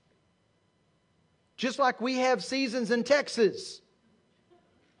 Just like we have seasons in Texas.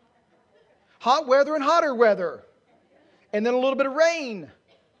 Hot weather and hotter weather. And then a little bit of rain.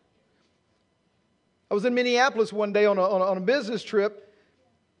 I was in Minneapolis one day on a business trip.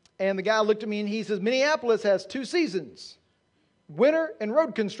 And the guy looked at me and he says, Minneapolis has 2 seasons. Winter and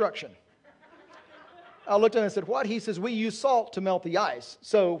road construction. I looked at him and said, what? He says, we use salt to melt the ice.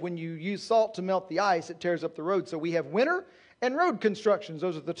 So when you use salt to melt the ice, it tears up the road. So we have winter and road constructions.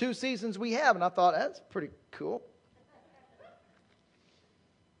 Those are the 2 seasons we have. And I thought, that's pretty cool.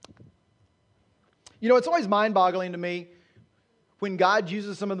 It's always mind-boggling to me when God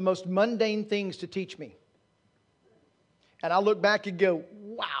uses some of the most mundane things to teach me. And I look back and go,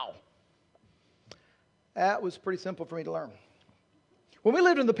 wow. That was pretty simple for me to learn. When we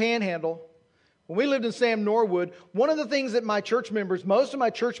lived in the Panhandle, when we lived in Sam Norwood, one of the things that most of my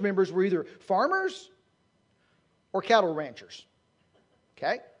church members were either farmers or cattle ranchers.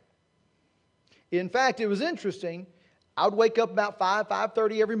 Okay? In fact, it was interesting. I would wake up about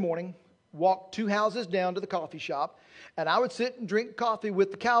 5:30 every morning, walk 2 houses down to the coffee shop, and I would sit and drink coffee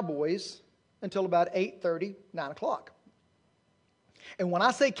with the cowboys until about 8:30, 9 o'clock. And when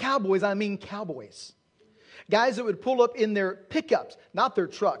I say cowboys, I mean cowboys. Guys that would pull up in their pickups, not their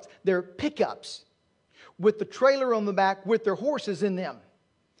trucks, their pickups, with the trailer on the back with their horses in them.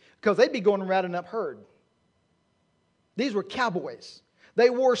 Because they'd be going rounding up herd. These were cowboys. They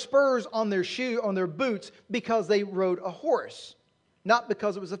wore spurs on their boots because they rode a horse, not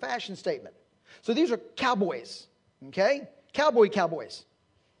because it was a fashion statement. So these are cowboys, okay? Cowboys.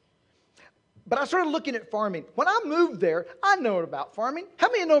 But I started looking at farming. When I moved there, I know about farming. How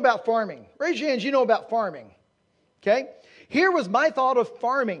many know about farming? Raise your hands, you know about farming. Okay? Here was my thought of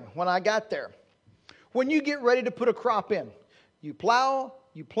farming when I got there. When you get ready to put a crop in, you plow,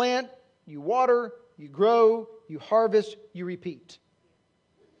 you plant, you water, you grow, you harvest, you repeat.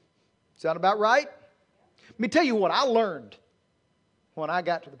 Sound about right? Let me tell you what I learned when I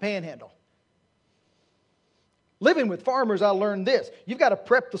got to the Panhandle. Living with farmers, I learned this. You've got to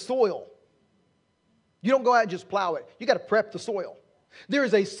prep the soil. You don't go out and just plow it. You've got to prep the soil. There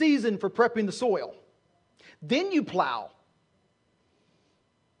is a season for prepping the soil. Then you plow.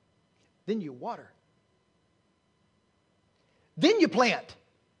 Then you water. Then you plant.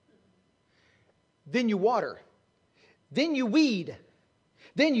 Then you water. Then you weed.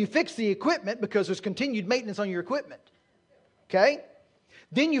 Then you fix the equipment because there's continued maintenance on your equipment. Okay?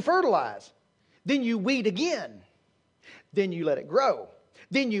 Then you fertilize. Then you weed again. Then you let it grow.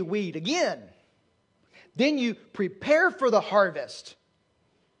 Then you weed again. Then you prepare for the harvest.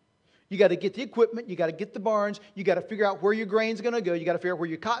 You got to get the equipment. You got to get the barns. You got to figure out where your grain's going to go. You got to figure out where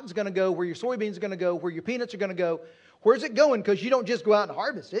your cotton's going to go, where your soybeans are going to go, where your peanuts are going to go. Where's it going? Because you don't just go out and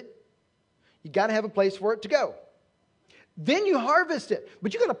harvest it. You got to have a place for it to go. Then you harvest it.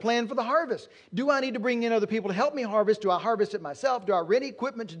 But you got to plan for the harvest. Do I need to bring in other people to help me harvest? Do I harvest it myself? Do I rent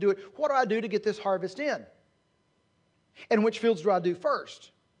equipment to do it? What do I do to get this harvest in? And which fields do I do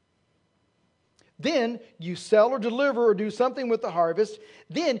first? Then you sell or deliver or do something with the harvest.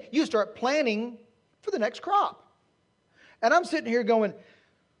 Then you start planning for the next crop. And I'm sitting here going,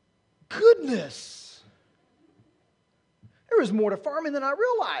 goodness, there is more to farming than I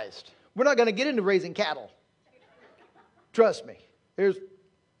realized. We're not going to get into raising cattle. Trust me.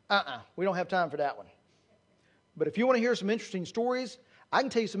 We don't have time for that one. But if you want to hear some interesting stories, I can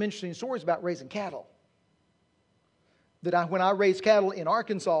tell you some interesting stories about raising cattle. When I raised cattle in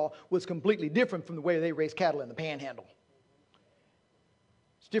Arkansas was completely different from the way they raise cattle in the Panhandle.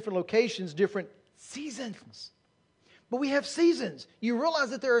 It's different locations, different seasons. But we have seasons. You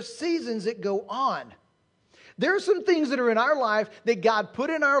realize that there are seasons that go on. There are some things that are in our life that God put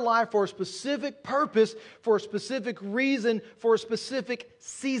in our life for a specific purpose, for a specific reason, for a specific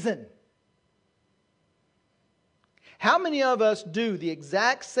season. How many of us do the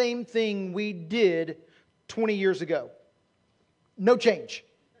exact same thing we did 20 years ago? No change.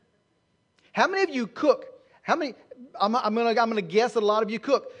 How many of you cook? How many? I'm going to guess that a lot of you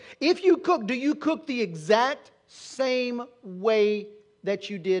cook. If you cook, do you cook the exact same way that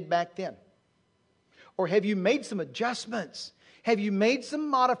you did back then? Or have you made some adjustments? Have you made some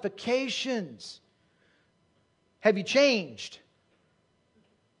modifications? Have you changed?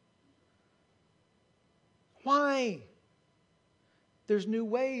 Why? There's new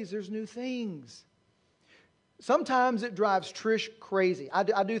ways, there's new things. Sometimes it drives Trish crazy.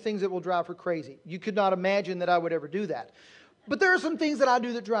 I do things that will drive her crazy. You could not imagine that I would ever do that. But there are some things that I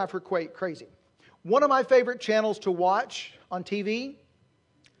do that drive her crazy. One of my favorite channels to watch on TV,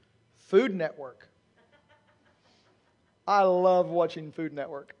 Food Network. I love watching Food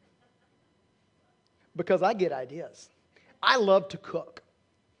Network because I get ideas. I love to cook.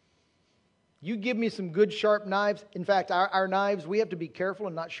 You give me some good sharp knives. In fact, our knives, we have to be careful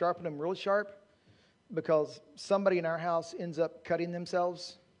and not sharpen them real sharp, because somebody in our house ends up cutting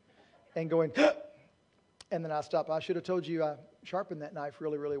themselves and going, and then I stop. I should have told you I sharpened that knife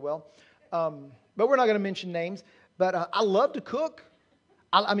really, really well. But we're not going to mention names. But I love to cook.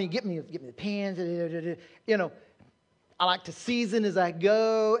 I mean, get me the pans. You know, I like to season as I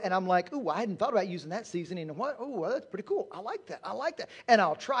go. And I'm like, ooh, I hadn't thought about using that seasoning. And what? Oh, well, that's pretty cool. I like that. And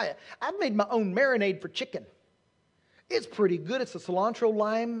I'll try it. I've made my own marinade for chicken. It's pretty good. It's a cilantro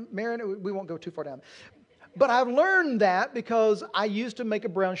lime marinade. We won't go too far down. But I've learned that because I used to make a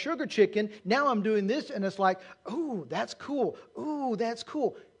brown sugar chicken. Now I'm doing this, and it's like, ooh, that's cool. Ooh, that's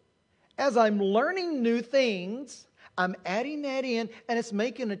cool. As I'm learning new things, I'm adding that in, and it's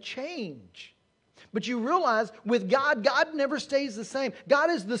making a change. But you realize with God, God never stays the same. God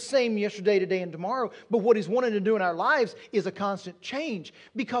is the same yesterday, today, and tomorrow. But what He's wanting to do in our lives is a constant change,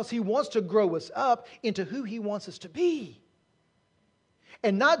 because He wants to grow us up into who He wants us to be.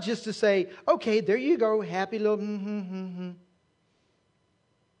 And not just to say, okay, there you go, happy little Now,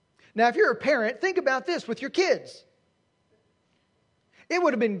 if you're a parent, think about this with your kids. It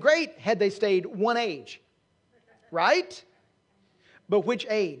would have been great had they stayed one age, right? But which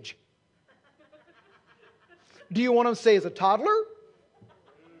age? Do you want them to stay as a toddler?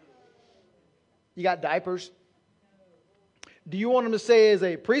 You got diapers. Do you want them to stay as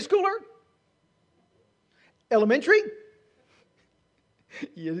a preschooler? Elementary?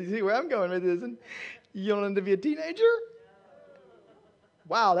 You see where I'm going with this? You want them to be a teenager?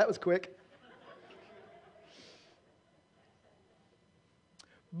 Wow, that was quick.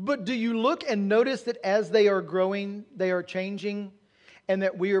 But do you look and notice that as they are growing, they are changing, and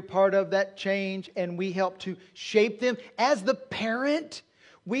that we are part of that change, and we help to shape them? As the parent,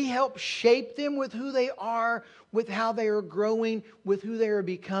 we help shape them with who they are, with how they are growing, with who they are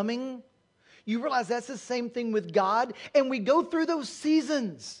becoming. You realize that's the same thing with God, and we go through those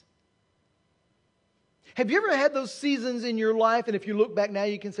seasons. Have you ever had those seasons in your life, and if you look back now,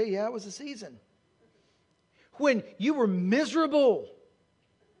 you can say, yeah, it was a season, when you were miserable?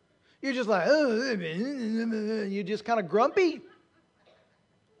 You're just like, oh, you're just kind of grumpy.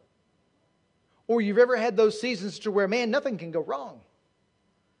 Or you've ever had those seasons to where, man, nothing can go wrong.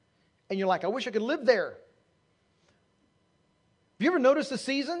 And you're like, I wish I could live there. Have you ever noticed the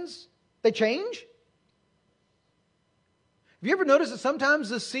seasons? They change. Have you ever noticed that sometimes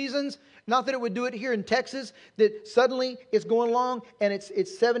the seasons, not that it would do it here in Texas, that suddenly it's going along and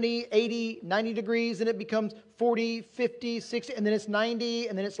it's 70, 80, 90 degrees, and it becomes 40, 50, 60, and then it's 90,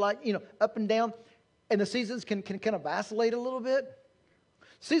 and then it's like, up and down. And the seasons can kind of vacillate a little bit.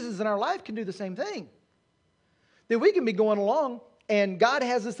 Seasons in our life can do the same thing. That we can be going along, and God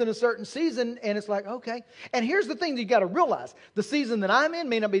has us in a certain season, and it's like, okay. And here's the thing that you got to realize. The season that I'm in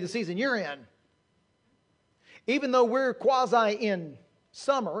may not be the season you're in. Even though we're quasi in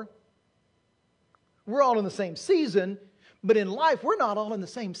summer, We're all in the same season, but in life, we're not all in the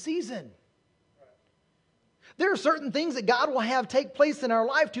same season. There are certain things that God will have take place in our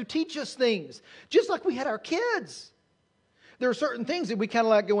life to teach us things, just like we had our kids. There are certain things that we kind of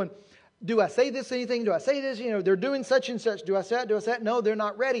like going, do I say this anything? Do I say this? They're doing such and such. Do I say that? Do I say that? No, they're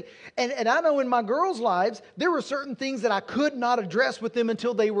not ready. And I know in my girls' lives, there were certain things that I could not address with them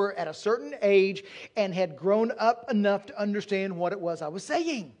until they were at a certain age and had grown up enough to understand what it was I was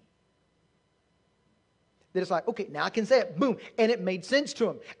saying. That it's like, okay, now I can say it. Boom. And it made sense to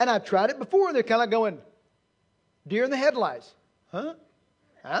them. And I've tried it before, and they're kind of going, deer in the headlights. Huh?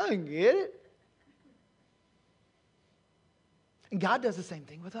 I don't get it. And God does the same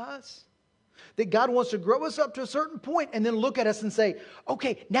thing with us. That God wants to grow us up to a certain point and then look at us and say,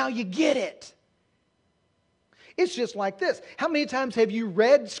 okay, now you get it. It's just like this. How many times have you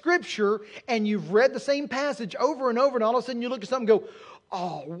read Scripture and you've read the same passage over and over, and all of a sudden you look at something and go,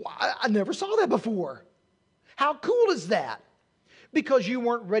 oh, I never saw that before. How cool is that? Because you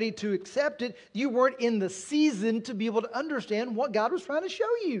weren't ready to accept it. You weren't in the season to be able to understand what God was trying to show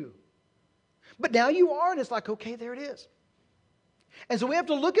you. But now you are, and it's like, okay, there it is. And so we have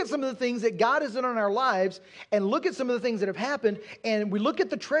to look at some of the things that God has done in our lives and look at some of the things that have happened, and we look at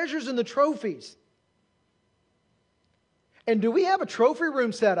the treasures and the trophies. And do we have a trophy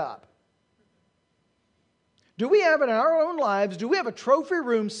room set up? Do we have in our own lives, do we have a trophy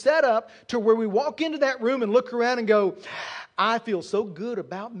room set up to where we walk into that room and look around and go, I feel so good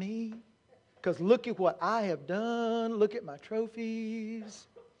about me because look at what I have done. Look at my trophies.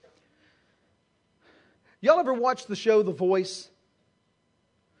 Y'all ever watch the show The Voice?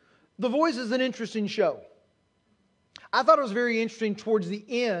 The Voice is an interesting show. I thought it was very interesting towards the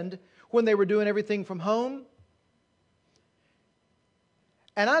end when they were doing everything from home.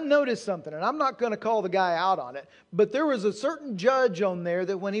 And I noticed something, and I'm not going to call the guy out on it, but there was a certain judge on there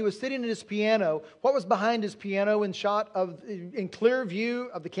that when he was sitting at his piano, what was behind his piano in clear view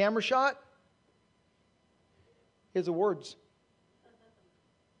of the camera shot? His awards.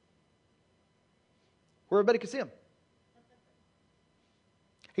 Where everybody could see him.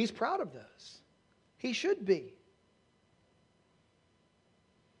 He's proud of those. He should be.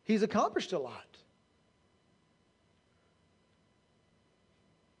 He's accomplished a lot.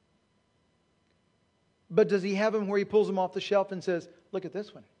 But does he have them where he pulls them off the shelf and says, look at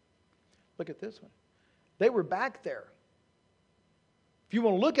this one. Look at this one. They were back there. If you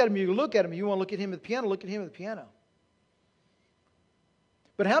want to look at him, you look at him. If you want to look at him at the piano, look at him at the piano.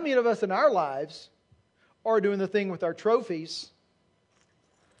 But how many of us in our lives are doing the thing with our trophies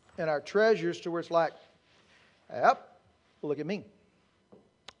and our treasures to where it's like, yep, look at me.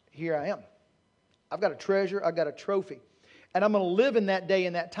 Here I am. I've got a treasure. I've got a trophy. And I'm going to live in that day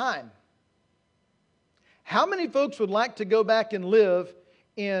and that time. How many folks would like to go back and live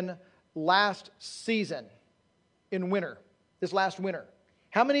in last season, in winter, this last winter?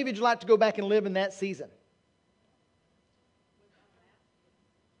 How many of you would like to go back and live in that season?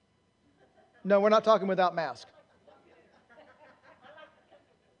 No, we're not talking without mask.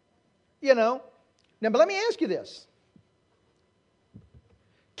 Now, but let me ask you this.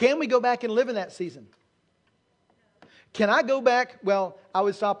 Can we go back and live in that season? Can I go back? Well, I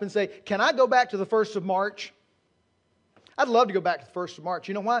would stop and say, can I go back to the 1st of March? I'd love to go back to the 1st of March.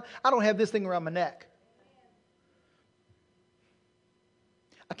 You know why? I don't have this thing around my neck.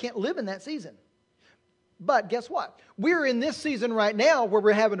 I can't live in that season. But guess what? We're in this season right now where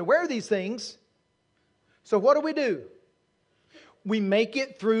we're having to wear these things. So what do? We make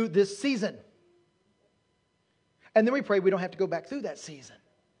it through this season. And then we pray we don't have to go back through that season.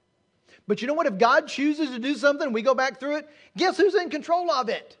 But you know what? If God chooses to do something and we go back through it, guess who's in control of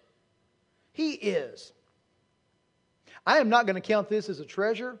it? He is. I am not going to count this as a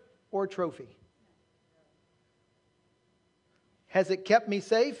treasure or a trophy. Has it kept me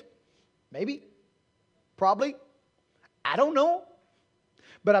safe? Maybe. Probably. I don't know.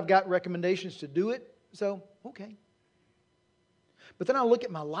 But I've got recommendations to do it. So, okay. But then I look at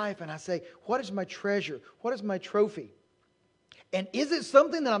my life and I say, what is my treasure? What is my trophy? And is it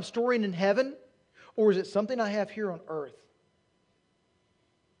something that I'm storing in heaven? Or is it something I have here on earth?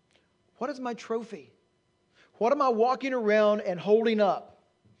 What is my trophy? What am I walking around and holding up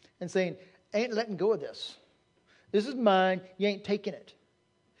and saying, I ain't letting go of this. This is mine. You ain't taking it.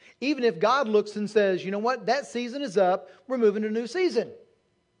 Even if God looks and says, you know what? That season is up. We're moving to a new season.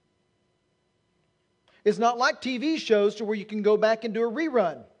 It's not like TV shows to where you can go back and do a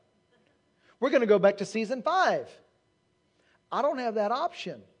rerun. We're going to go back to season 5. I don't have that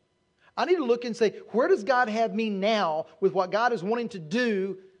option. I need to look and say, where does God have me now with what God is wanting to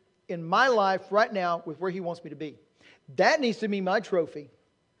do in my life right now with where He wants me to be? That needs to be my trophy.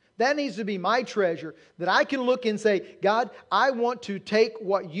 That needs to be my treasure, that I can look and say, God, I want to take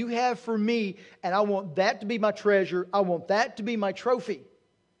what you have for me, and I want that to be my treasure. I want that to be my trophy.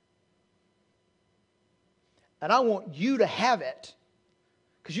 And I want you to have it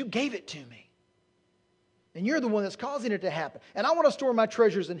because you gave it to me. And you're the one that's causing it to happen. And I want to store my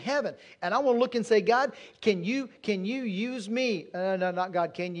treasures in heaven. And I want to look and say, God, can you use me? No, not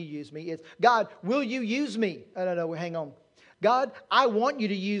God, can you use me? It's, God, will you use me? No, hang on. God, I want you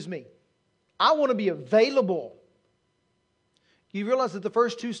to use me. I want to be available. You realize that the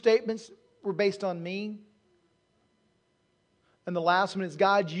first two statements were based on me? And the last one is,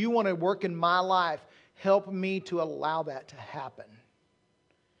 God, you want to work in my life. Help me to allow that to happen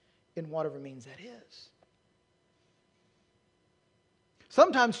in whatever means that is.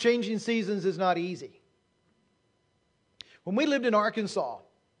 Sometimes changing seasons is not easy. When we lived in Arkansas,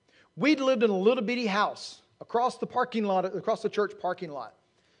 we'd lived in a little bitty house across the parking lot, across the church parking lot.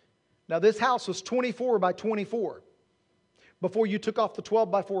 Now this house was 24 by 24 before you took off the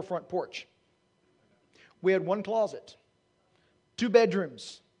 12 by 4 front porch. We had one closet, 2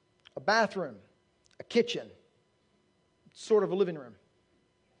 bedrooms, a bathroom, a kitchen, sort of a living room,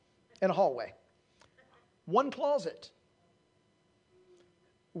 and a hallway. One closet.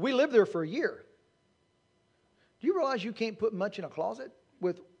 We lived there for a year. Do you realize you can't put much in a closet?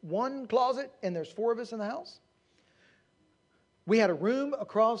 With one closet and there's 4 of us in the house? We had a room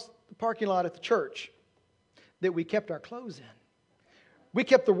across the parking lot at the church that we kept our clothes in. We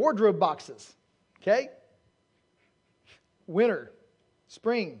kept the wardrobe boxes. Okay? Winter,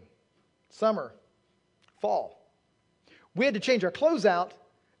 spring, summer, fall. We had to change our clothes out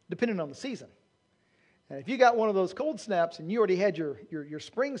depending on the season. And if you got one of those cold snaps and you already had your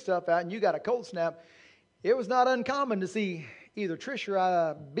spring stuff out and you got a cold snap, it was not uncommon to see either Trish or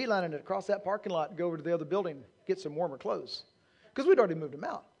I beelining it across that parking lot and go over to the other building, get some warmer clothes. Because we'd already moved them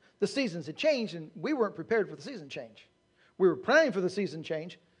out. The seasons had changed and we weren't prepared for the season change. We were planning for the season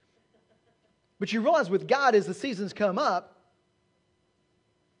change. But you realize with God, as the seasons come up,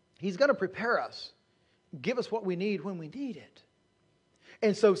 He's going to prepare us, give us what we need when we need it.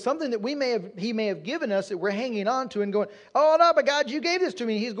 And so something that He may have given us that we're hanging on to and going, oh no, but God, you gave this to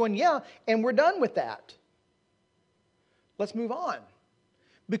me. And He's going, yeah, and we're done with that. Let's move on.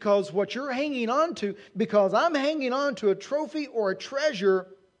 Because what you're hanging on to, because I'm hanging on to a trophy or a treasure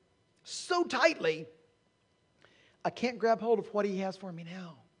so tightly, I can't grab hold of what He has for me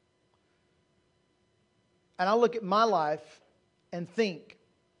now. And I look at my life and think,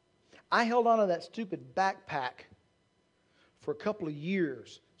 I held on to that stupid backpack for a couple of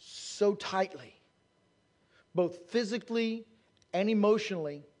years so tightly, both physically and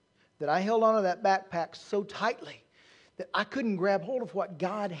emotionally, that I held on to that backpack so tightly that I couldn't grab hold of what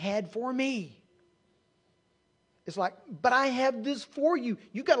God had for me. It's like, but I have this for you.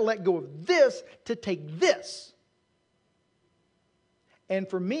 You got to let go of this to take this. And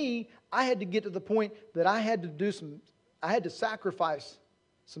for me, I had to get to the point that I had to sacrifice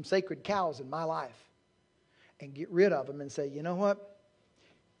some sacred cows in my life and get rid of them and say, you know what?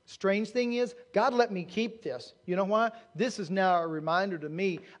 Strange thing is, God let me keep this. You know why? This is now a reminder to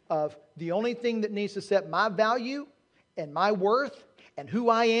me of the only thing that needs to set my value and my worth and who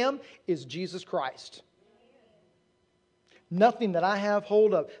I am is Jesus Christ. Nothing that I have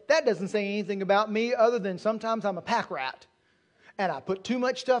hold of. That doesn't say anything about me other than sometimes I'm a pack rat. And I put too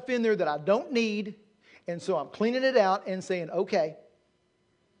much stuff in there that I don't need. And so I'm cleaning it out and saying, okay.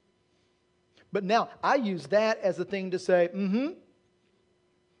 But now I use that as a thing to say,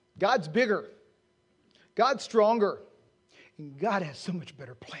 God's bigger. God's stronger. And God has so much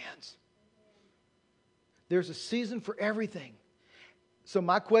better plans. There's a season for everything. So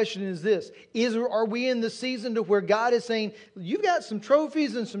my question is this. Are we in the season to where God is saying, you've got some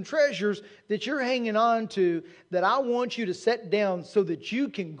trophies and some treasures that you're hanging on to that I want you to set down so that you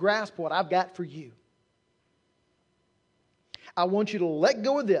can grasp what I've got for you. I want you to let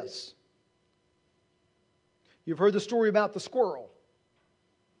go of this. You've heard the story about the squirrel.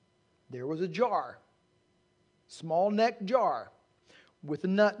 There was a jar, small neck jar, with a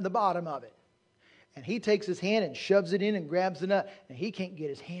nut in the bottom of it. And he takes his hand and shoves it in and grabs the nut, and he can't get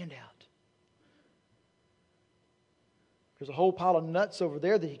his hand out. There's a whole pile of nuts over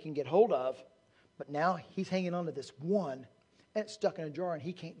there that he can get hold of, but now he's hanging on to this one, and it's stuck in a jar, and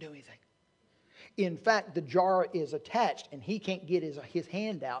he can't do anything. In fact, the jar is attached, and he can't get his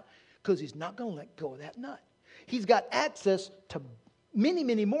hand out because he's not going to let go of that nut. He's got access to many,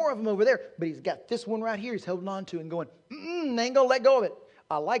 many more of them over there, but he's got this one right here he's holding on to and going, I ain't going to let go of it.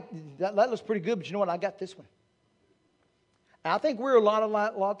 I like that. That looks pretty good, but you know what? I got this one. And I think we're a lot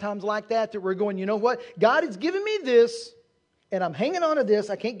of times like that we're going, you know what? God has given me this. and I'm hanging on to this.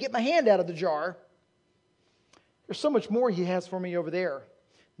 I can't get my hand out of the jar. There's so much more He has for me over there.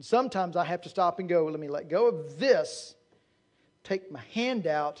 And sometimes I have to stop and go, let me let go of this, take my hand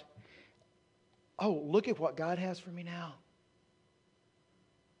out. Oh, look at what God has for me now.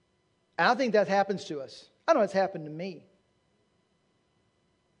 And I think that happens to us. I know it's happened to me.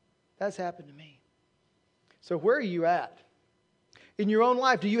 That's happened to me. So where are you at? In your own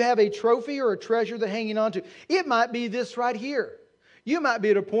life, do you have a trophy or a treasure that you're hanging on to? It might be this right here. You might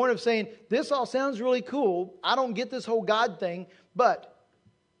be at a point of saying, this all sounds really cool. I don't get this whole God thing. But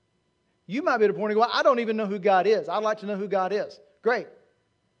you might be at a point of going, I don't even know who God is. I'd like to know who God is. Great.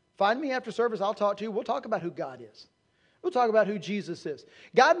 Find me after service. I'll talk to you. We'll talk about who God is. We'll talk about who Jesus is.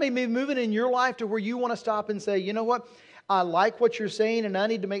 God may be moving in your life to where you want to stop and say, you know what? I like what you're saying, and I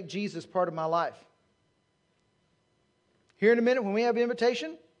need to make Jesus part of my life. Here in a minute when we have an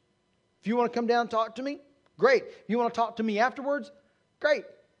invitation, if you want to come down and talk to me, great. If you want to talk to me afterwards, great.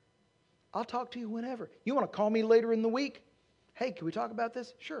 I'll talk to you whenever. You want to call me later in the week? Hey, can we talk about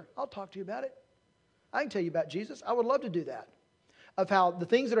this? Sure, I'll talk to you about it. I can tell you about Jesus. I would love to do that. Of how the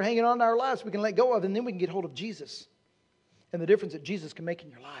things that are hanging on in our lives we can let go of, and then we can get hold of Jesus and the difference that Jesus can make in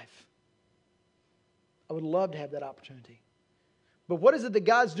your life. I would love to have that opportunity. But what is it that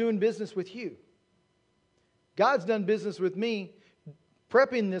God's doing business with you? God's done business with me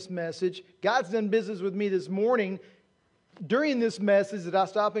prepping this message. God's done business with me this morning during this message that I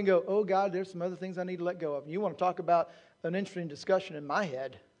stop and go, oh God, there's some other things I need to let go of. You want to talk about an interesting discussion in my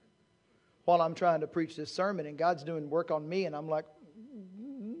head while I'm trying to preach this sermon, and God's doing work on me, and I'm like,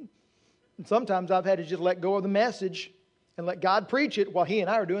 and sometimes I've had to just let go of the message and let God preach it while He and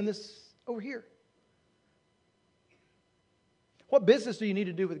I are doing this over here. What business do you need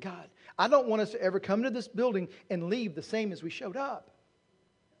to do with God? I don't want us to ever come to this building and leave the same as we showed up.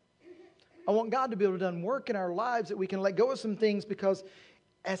 I want God to be able to do work in our lives that we can let go of some things, because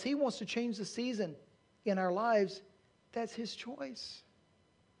as He wants to change the season in our lives, that's His choice.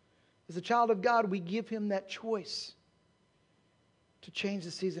 As a child of God, we give Him that choice to change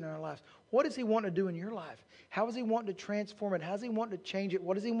the season in our lives. What does He want to do in your life? How does He want to transform it? How does He want to change it?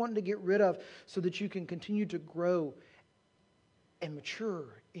 What does He want to get rid of so that you can continue to grow and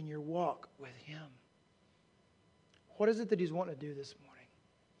mature in your walk with Him? What is it that He's wanting to do this morning?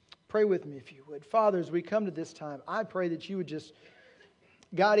 Pray with me if you would. Father, as we come to this time, I pray that you would just,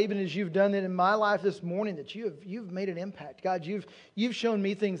 God, even as you've done it in my life this morning, that you've made an impact. God, you've shown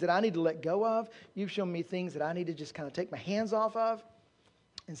me things that I need to let go of. You've shown me things that I need to just kind of take my hands off of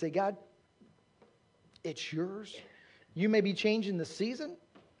and say, God, it's yours. You may be changing the season,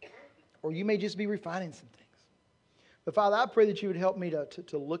 or you may just be refining some things. But Father, I pray that you would help me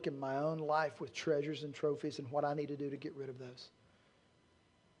to look in my own life with treasures and trophies and what I need to do to get rid of those.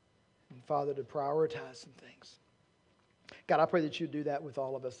 And Father, to prioritize some things. God, I pray that you do that with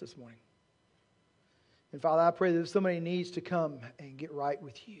all of us this morning. And Father, I pray that if somebody needs to come and get right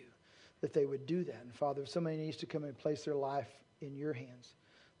with you, that they would do that. And Father, if somebody needs to come and place their life in your hands,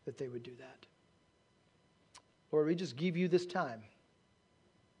 that they would do that. Lord, we just give you this time.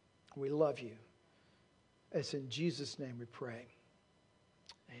 We love you. It's in Jesus' name we pray.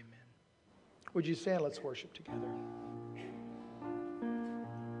 Amen. Would you stand? Let's worship together.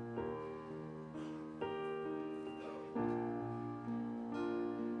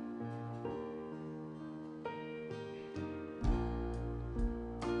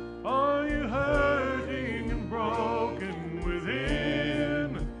 Are you hurting and broken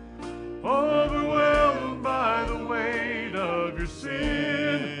within? Overwhelmed by the weight of your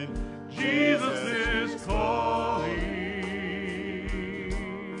sin? Jesus is calling.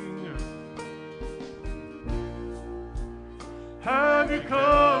 Have you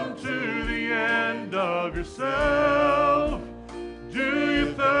come to the end of yourself? Do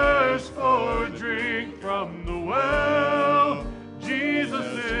you thirst for a drink from the well? Jesus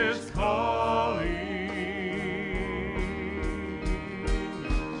is calling.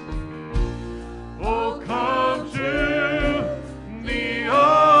 Oh, come to the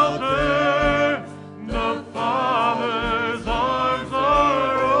altar. The Father's arms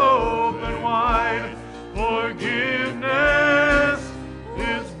are open wide. Forgiveness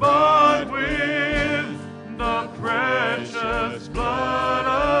is bought with the precious blood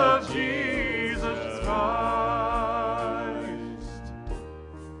of Jesus Christ.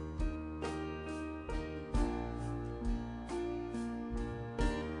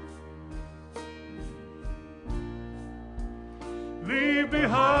 Leave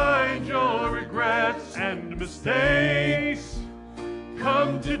behind your regrets and mistakes.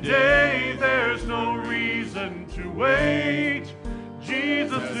 Come today, there's no reason to wait.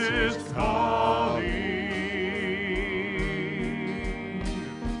 Jesus is calling.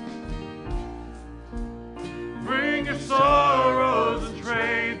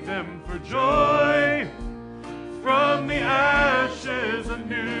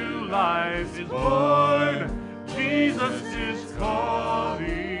 life is born. Jesus is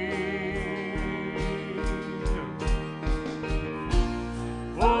calling.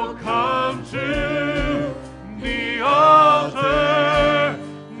 Oh, come to the altar.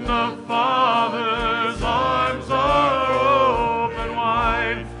 The Father's arms are open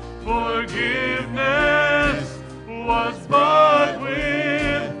wide. Forgiveness was bought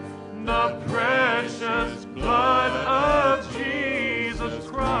with the precious blood of Jesus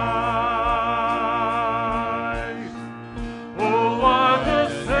Christ. Oh, what a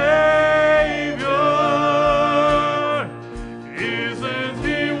Savior! Isn't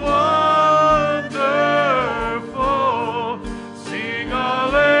He wonderful? Sing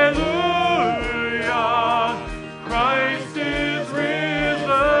hallelujah! Christ is risen.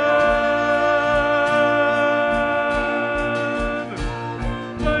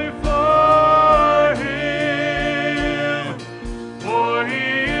 Play for Him, for He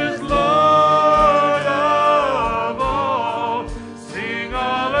is Lord of all. Sing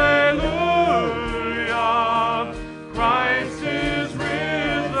hallelujah! Christ is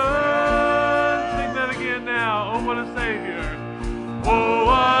risen. Sing that again now. Oh, what a Savior! Oh,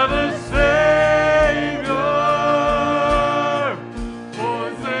 what a Savior!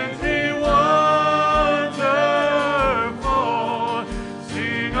 Wasn't He wonderful?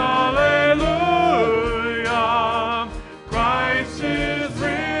 Sing hallelujah! Christ is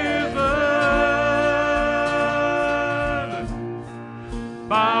risen.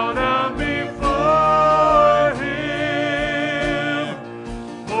 Bow down before Him,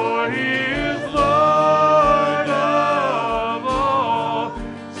 for He is Lord of all.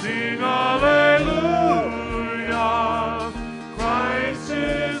 Sing hallelujah! Christ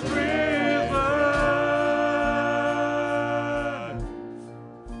is risen.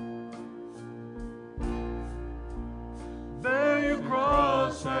 Bear your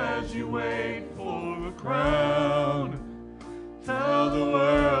cross as you wait for a crown. Tell the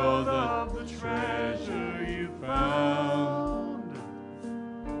world of the treasure you found.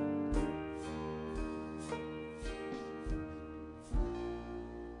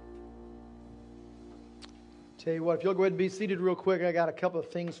 Tell you what, if you'll go ahead and be seated real quick, I got a couple of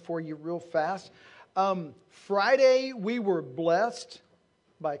things for you real fast. Friday, we were blessed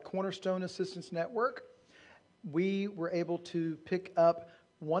by Cornerstone Assistance Network. We were able to pick up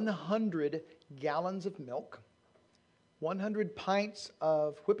 100 gallons of milk, 100 pints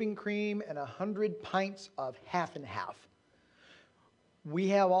of whipping cream, and 100 pints of half and half. We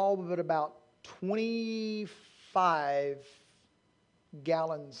have all but about 25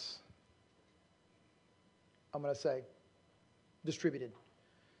 gallons, I'm going to say, distributed.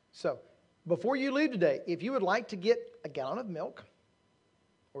 So, before you leave today, if you would like to get a gallon of milk,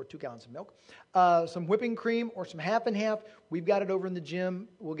 or 2 gallons of milk, some whipping cream, or some half and half, we've got it over in the gym.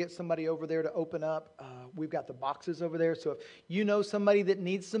 We'll get somebody over there to open up. We've got the boxes over there. So if you know somebody that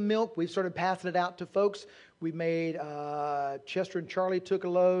needs some milk, we've started passing it out to folks. We made, Chester and Charlie took a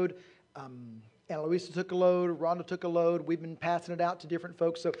load. Anna Luisa took a load. Rhonda took a load. We've been passing it out to different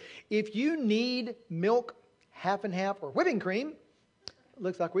folks. So if you need milk, half and half, or whipping cream,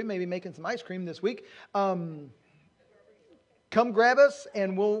 looks like we may be making some ice cream this week. Come grab us,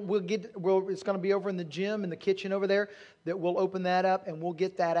 and it's going to be over in the gym, in the kitchen over there, that we'll open that up, and we'll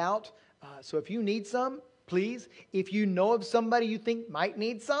get that out. So if you need some, please. If you know of somebody you think might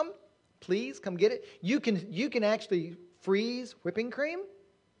need some, please come get it. You can actually freeze whipping cream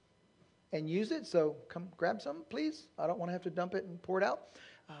and use it. So come grab some, please. I don't want to have to dump it and pour it out.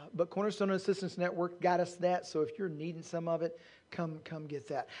 But Cornerstone Assistance Network got us that. So if you're needing some of it, come get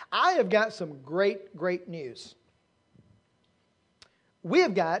that. I have got some great news. We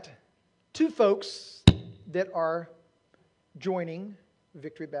have got 2 folks that are joining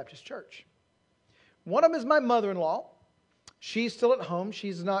Victory Baptist Church. One of them is my mother-in-law. She's still at home.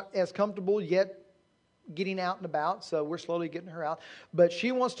 She's not as comfortable yet getting out and about, so we're slowly getting her out. But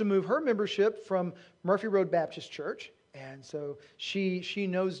she wants to move her membership from Murphy Road Baptist Church. And so she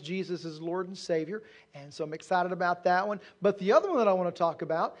knows Jesus as Lord and Savior. And so I'm excited about that one. But the other one that I want to talk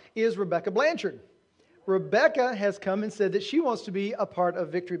about is Rebecca Blanchard. Rebecca has come and said that she wants to be a part of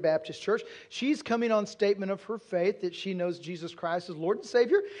Victory Baptist Church. She's coming on statement of her faith that she knows Jesus Christ as Lord and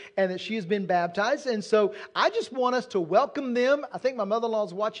Savior and that she has been baptized. And so I just want us to welcome them. I think my mother-in-law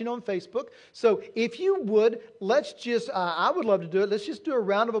is watching on Facebook. So if you would, let's just, I would love to do it. Let's just do a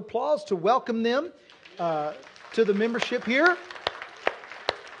round of applause to welcome them to the membership here.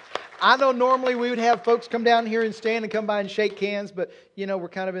 I know normally we would have folks come down here and stand and come by and shake hands, but, you know, we're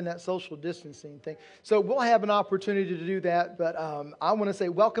kind of in that social distancing thing. So we'll have an opportunity to do that, but I want to say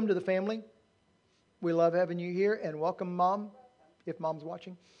welcome to the family. We love having you here, and welcome, Mom. if Mom's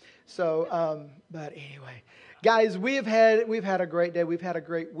watching. So, but anyway, guys, we've had a great day. We've had a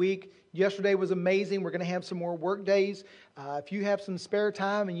great week. Yesterday was amazing. We're going to have some more work days. If you have some spare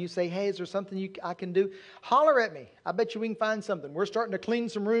time and you say, hey, is there something I can do? Holler at me. I bet you we can find something. We're starting to clean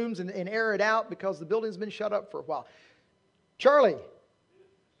some rooms and air it out because the building's been shut up for a while. Charlie.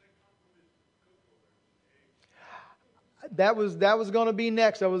 That was going to be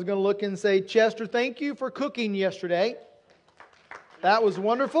next. I was going to look and say, Chester, thank you for cooking yesterday. That was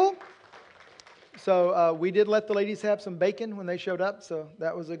wonderful. So we did let the ladies have some bacon when they showed up, so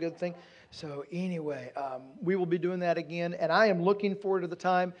that was a good thing. So anyway, we will be doing that again, and I am looking forward to the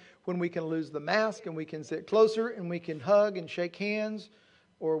time when we can lose the mask and we can sit closer and we can hug and shake hands,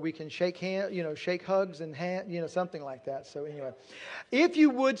 or we can shake hugs and something like that. So anyway, if you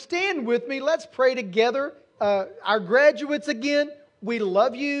would stand with me, let's pray together. Our graduates again, we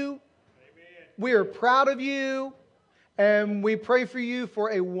love you. Amen. We are proud of you. And we pray for you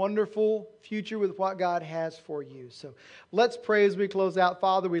for a wonderful future with what God has for you. So let's pray as we close out.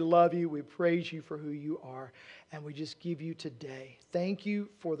 Father, we love you. We praise you for who you are. And we just give you today. Thank you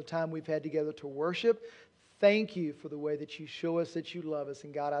for the time we've had together to worship. Thank you for the way that you show us that you love us.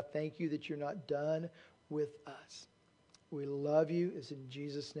 And God, I thank you that you're not done with us. We love you. It's in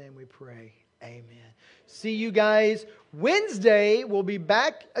Jesus' name we pray. Amen. See you guys Wednesday. We'll be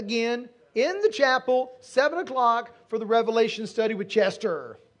back again in the chapel, 7 o'clock, for the Revelation study with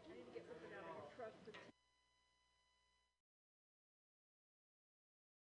Chester.